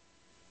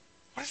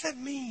 What does that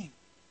mean?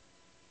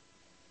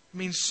 It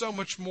means so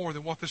much more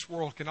than what this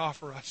world can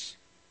offer us.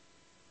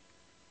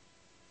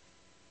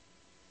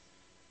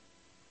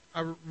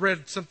 I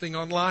read something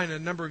online a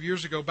number of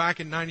years ago, back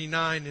in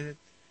 99,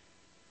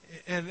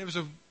 and it was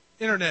an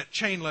internet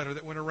chain letter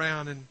that went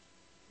around, and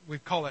we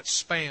call that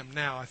spam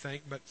now, I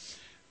think. But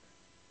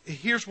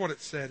here's what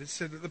it said. It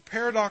said that the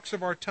paradox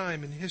of our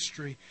time in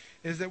history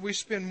is that we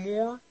spend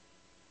more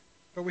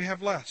but we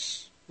have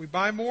less. We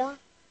buy more,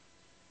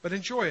 but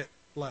enjoy it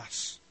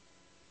less.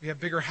 We have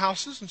bigger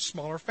houses and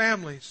smaller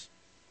families.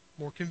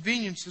 More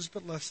conveniences,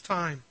 but less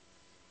time.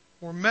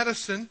 More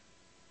medicine,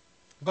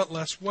 but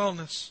less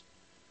wellness.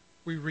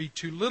 We read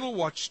too little,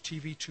 watch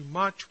TV too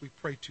much, we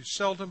pray too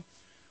seldom.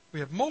 We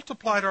have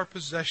multiplied our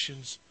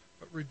possessions,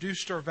 but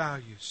reduced our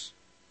values.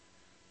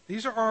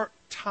 These are our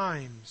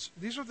times.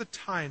 These are the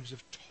times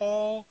of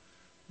tall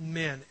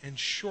men and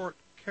short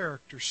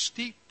characters,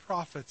 steep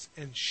prophets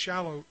and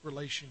shallow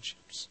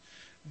relationships.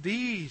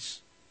 These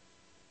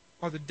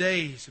are the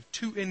days of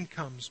 2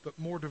 incomes but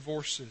more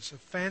divorces, of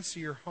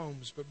fancier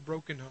homes but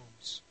broken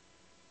homes.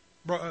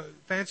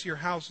 Fancier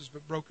houses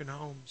but broken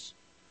homes.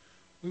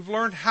 We've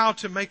learned how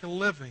to make a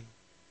living,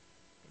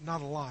 but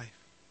not a life.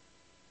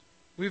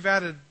 We've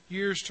added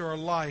years to our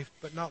life,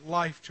 but not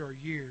life to our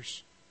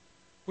years.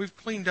 We've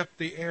cleaned up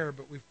the air,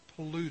 but we've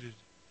polluted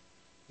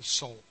the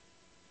soul.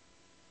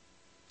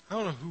 I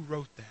don't know who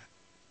wrote that,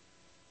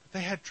 but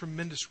they had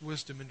tremendous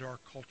wisdom into our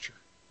culture.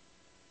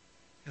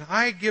 And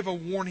I give a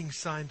warning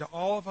sign to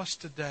all of us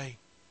today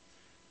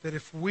that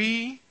if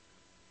we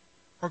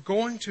are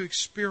going to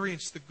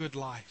experience the good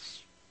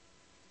life,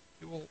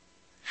 it will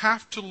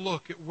have to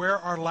look at where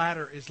our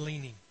ladder is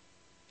leaning.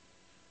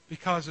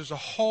 Because there's a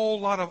whole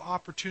lot of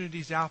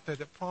opportunities out there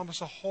that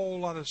promise a whole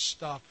lot of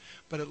stuff,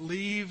 but it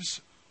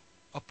leaves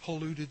a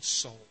polluted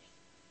soul.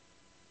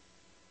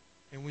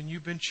 And when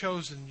you've been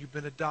chosen, you've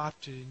been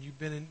adopted, and you've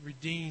been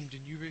redeemed,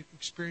 and you've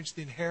experienced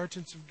the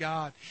inheritance of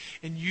God,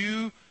 and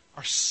you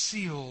are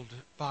sealed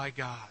by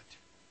God,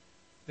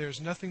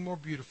 there's nothing more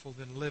beautiful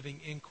than living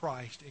in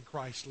Christ and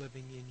Christ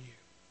living in you.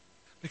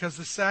 Because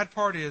the sad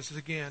part is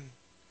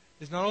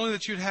not only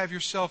that you'd have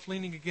yourself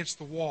leaning against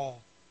the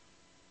wall,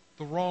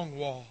 the wrong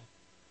wall,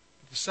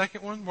 but the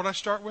second one, what I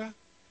start with,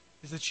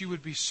 is that you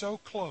would be so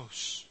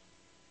close,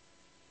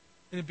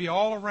 and it'd be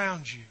all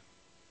around you,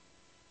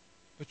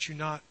 but you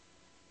not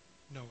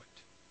know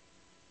it.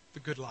 The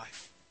good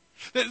life.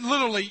 That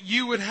literally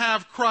you would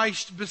have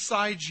Christ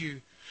beside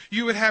you.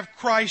 You would have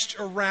Christ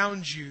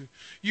around you.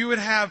 You would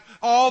have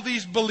all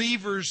these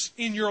believers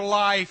in your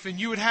life, and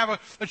you would have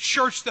a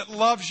church that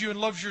loves you and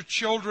loves your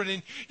children,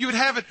 and you'd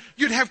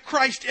have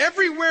Christ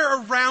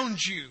everywhere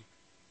around you.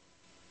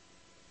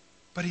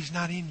 But He's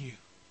not in you.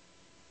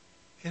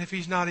 And if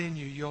He's not in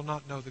you, you'll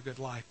not know the good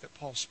life that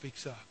Paul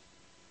speaks of.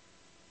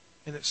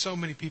 And that so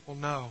many people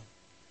know,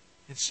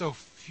 and so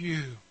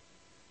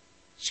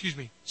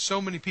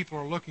many people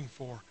are looking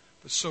for,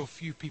 but so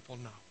few people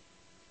know.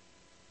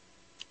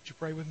 Would you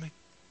pray with me?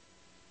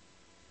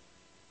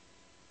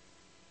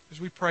 As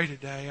we pray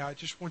today, I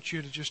just want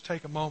you to just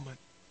take a moment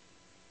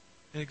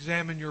and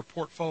examine your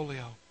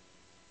portfolio.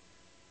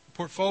 The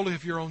portfolio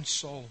of your own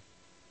soul.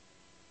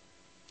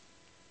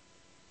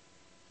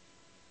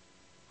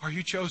 Are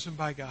you chosen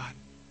by God?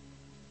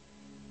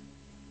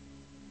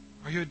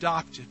 Are you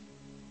adopted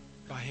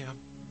by Him?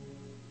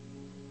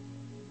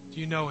 Do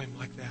you know Him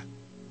like that?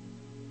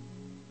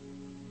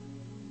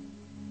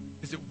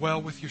 Is it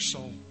well with your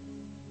soul?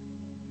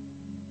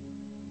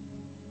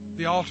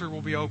 The altar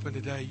will be open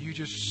today. You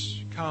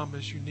just come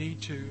as you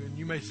need to. And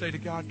you may say to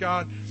God,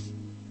 God,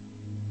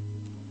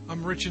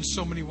 I'm rich in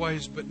so many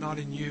ways, but not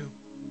in you.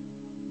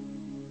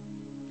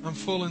 I'm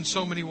full in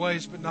so many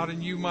ways, but not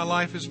in you. My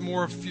life is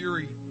more of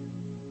fury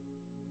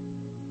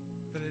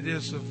than it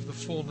is of the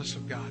fullness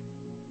of God.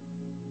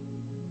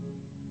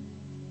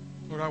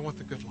 Lord, I want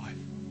the good life.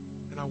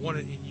 And I want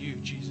it in you,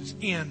 Jesus.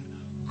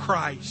 In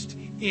Christ.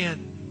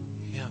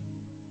 In Him.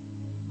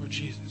 Lord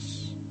Jesus.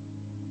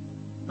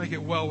 Make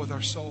it well with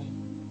our soul.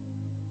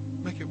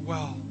 Make it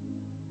well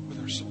with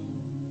our soul.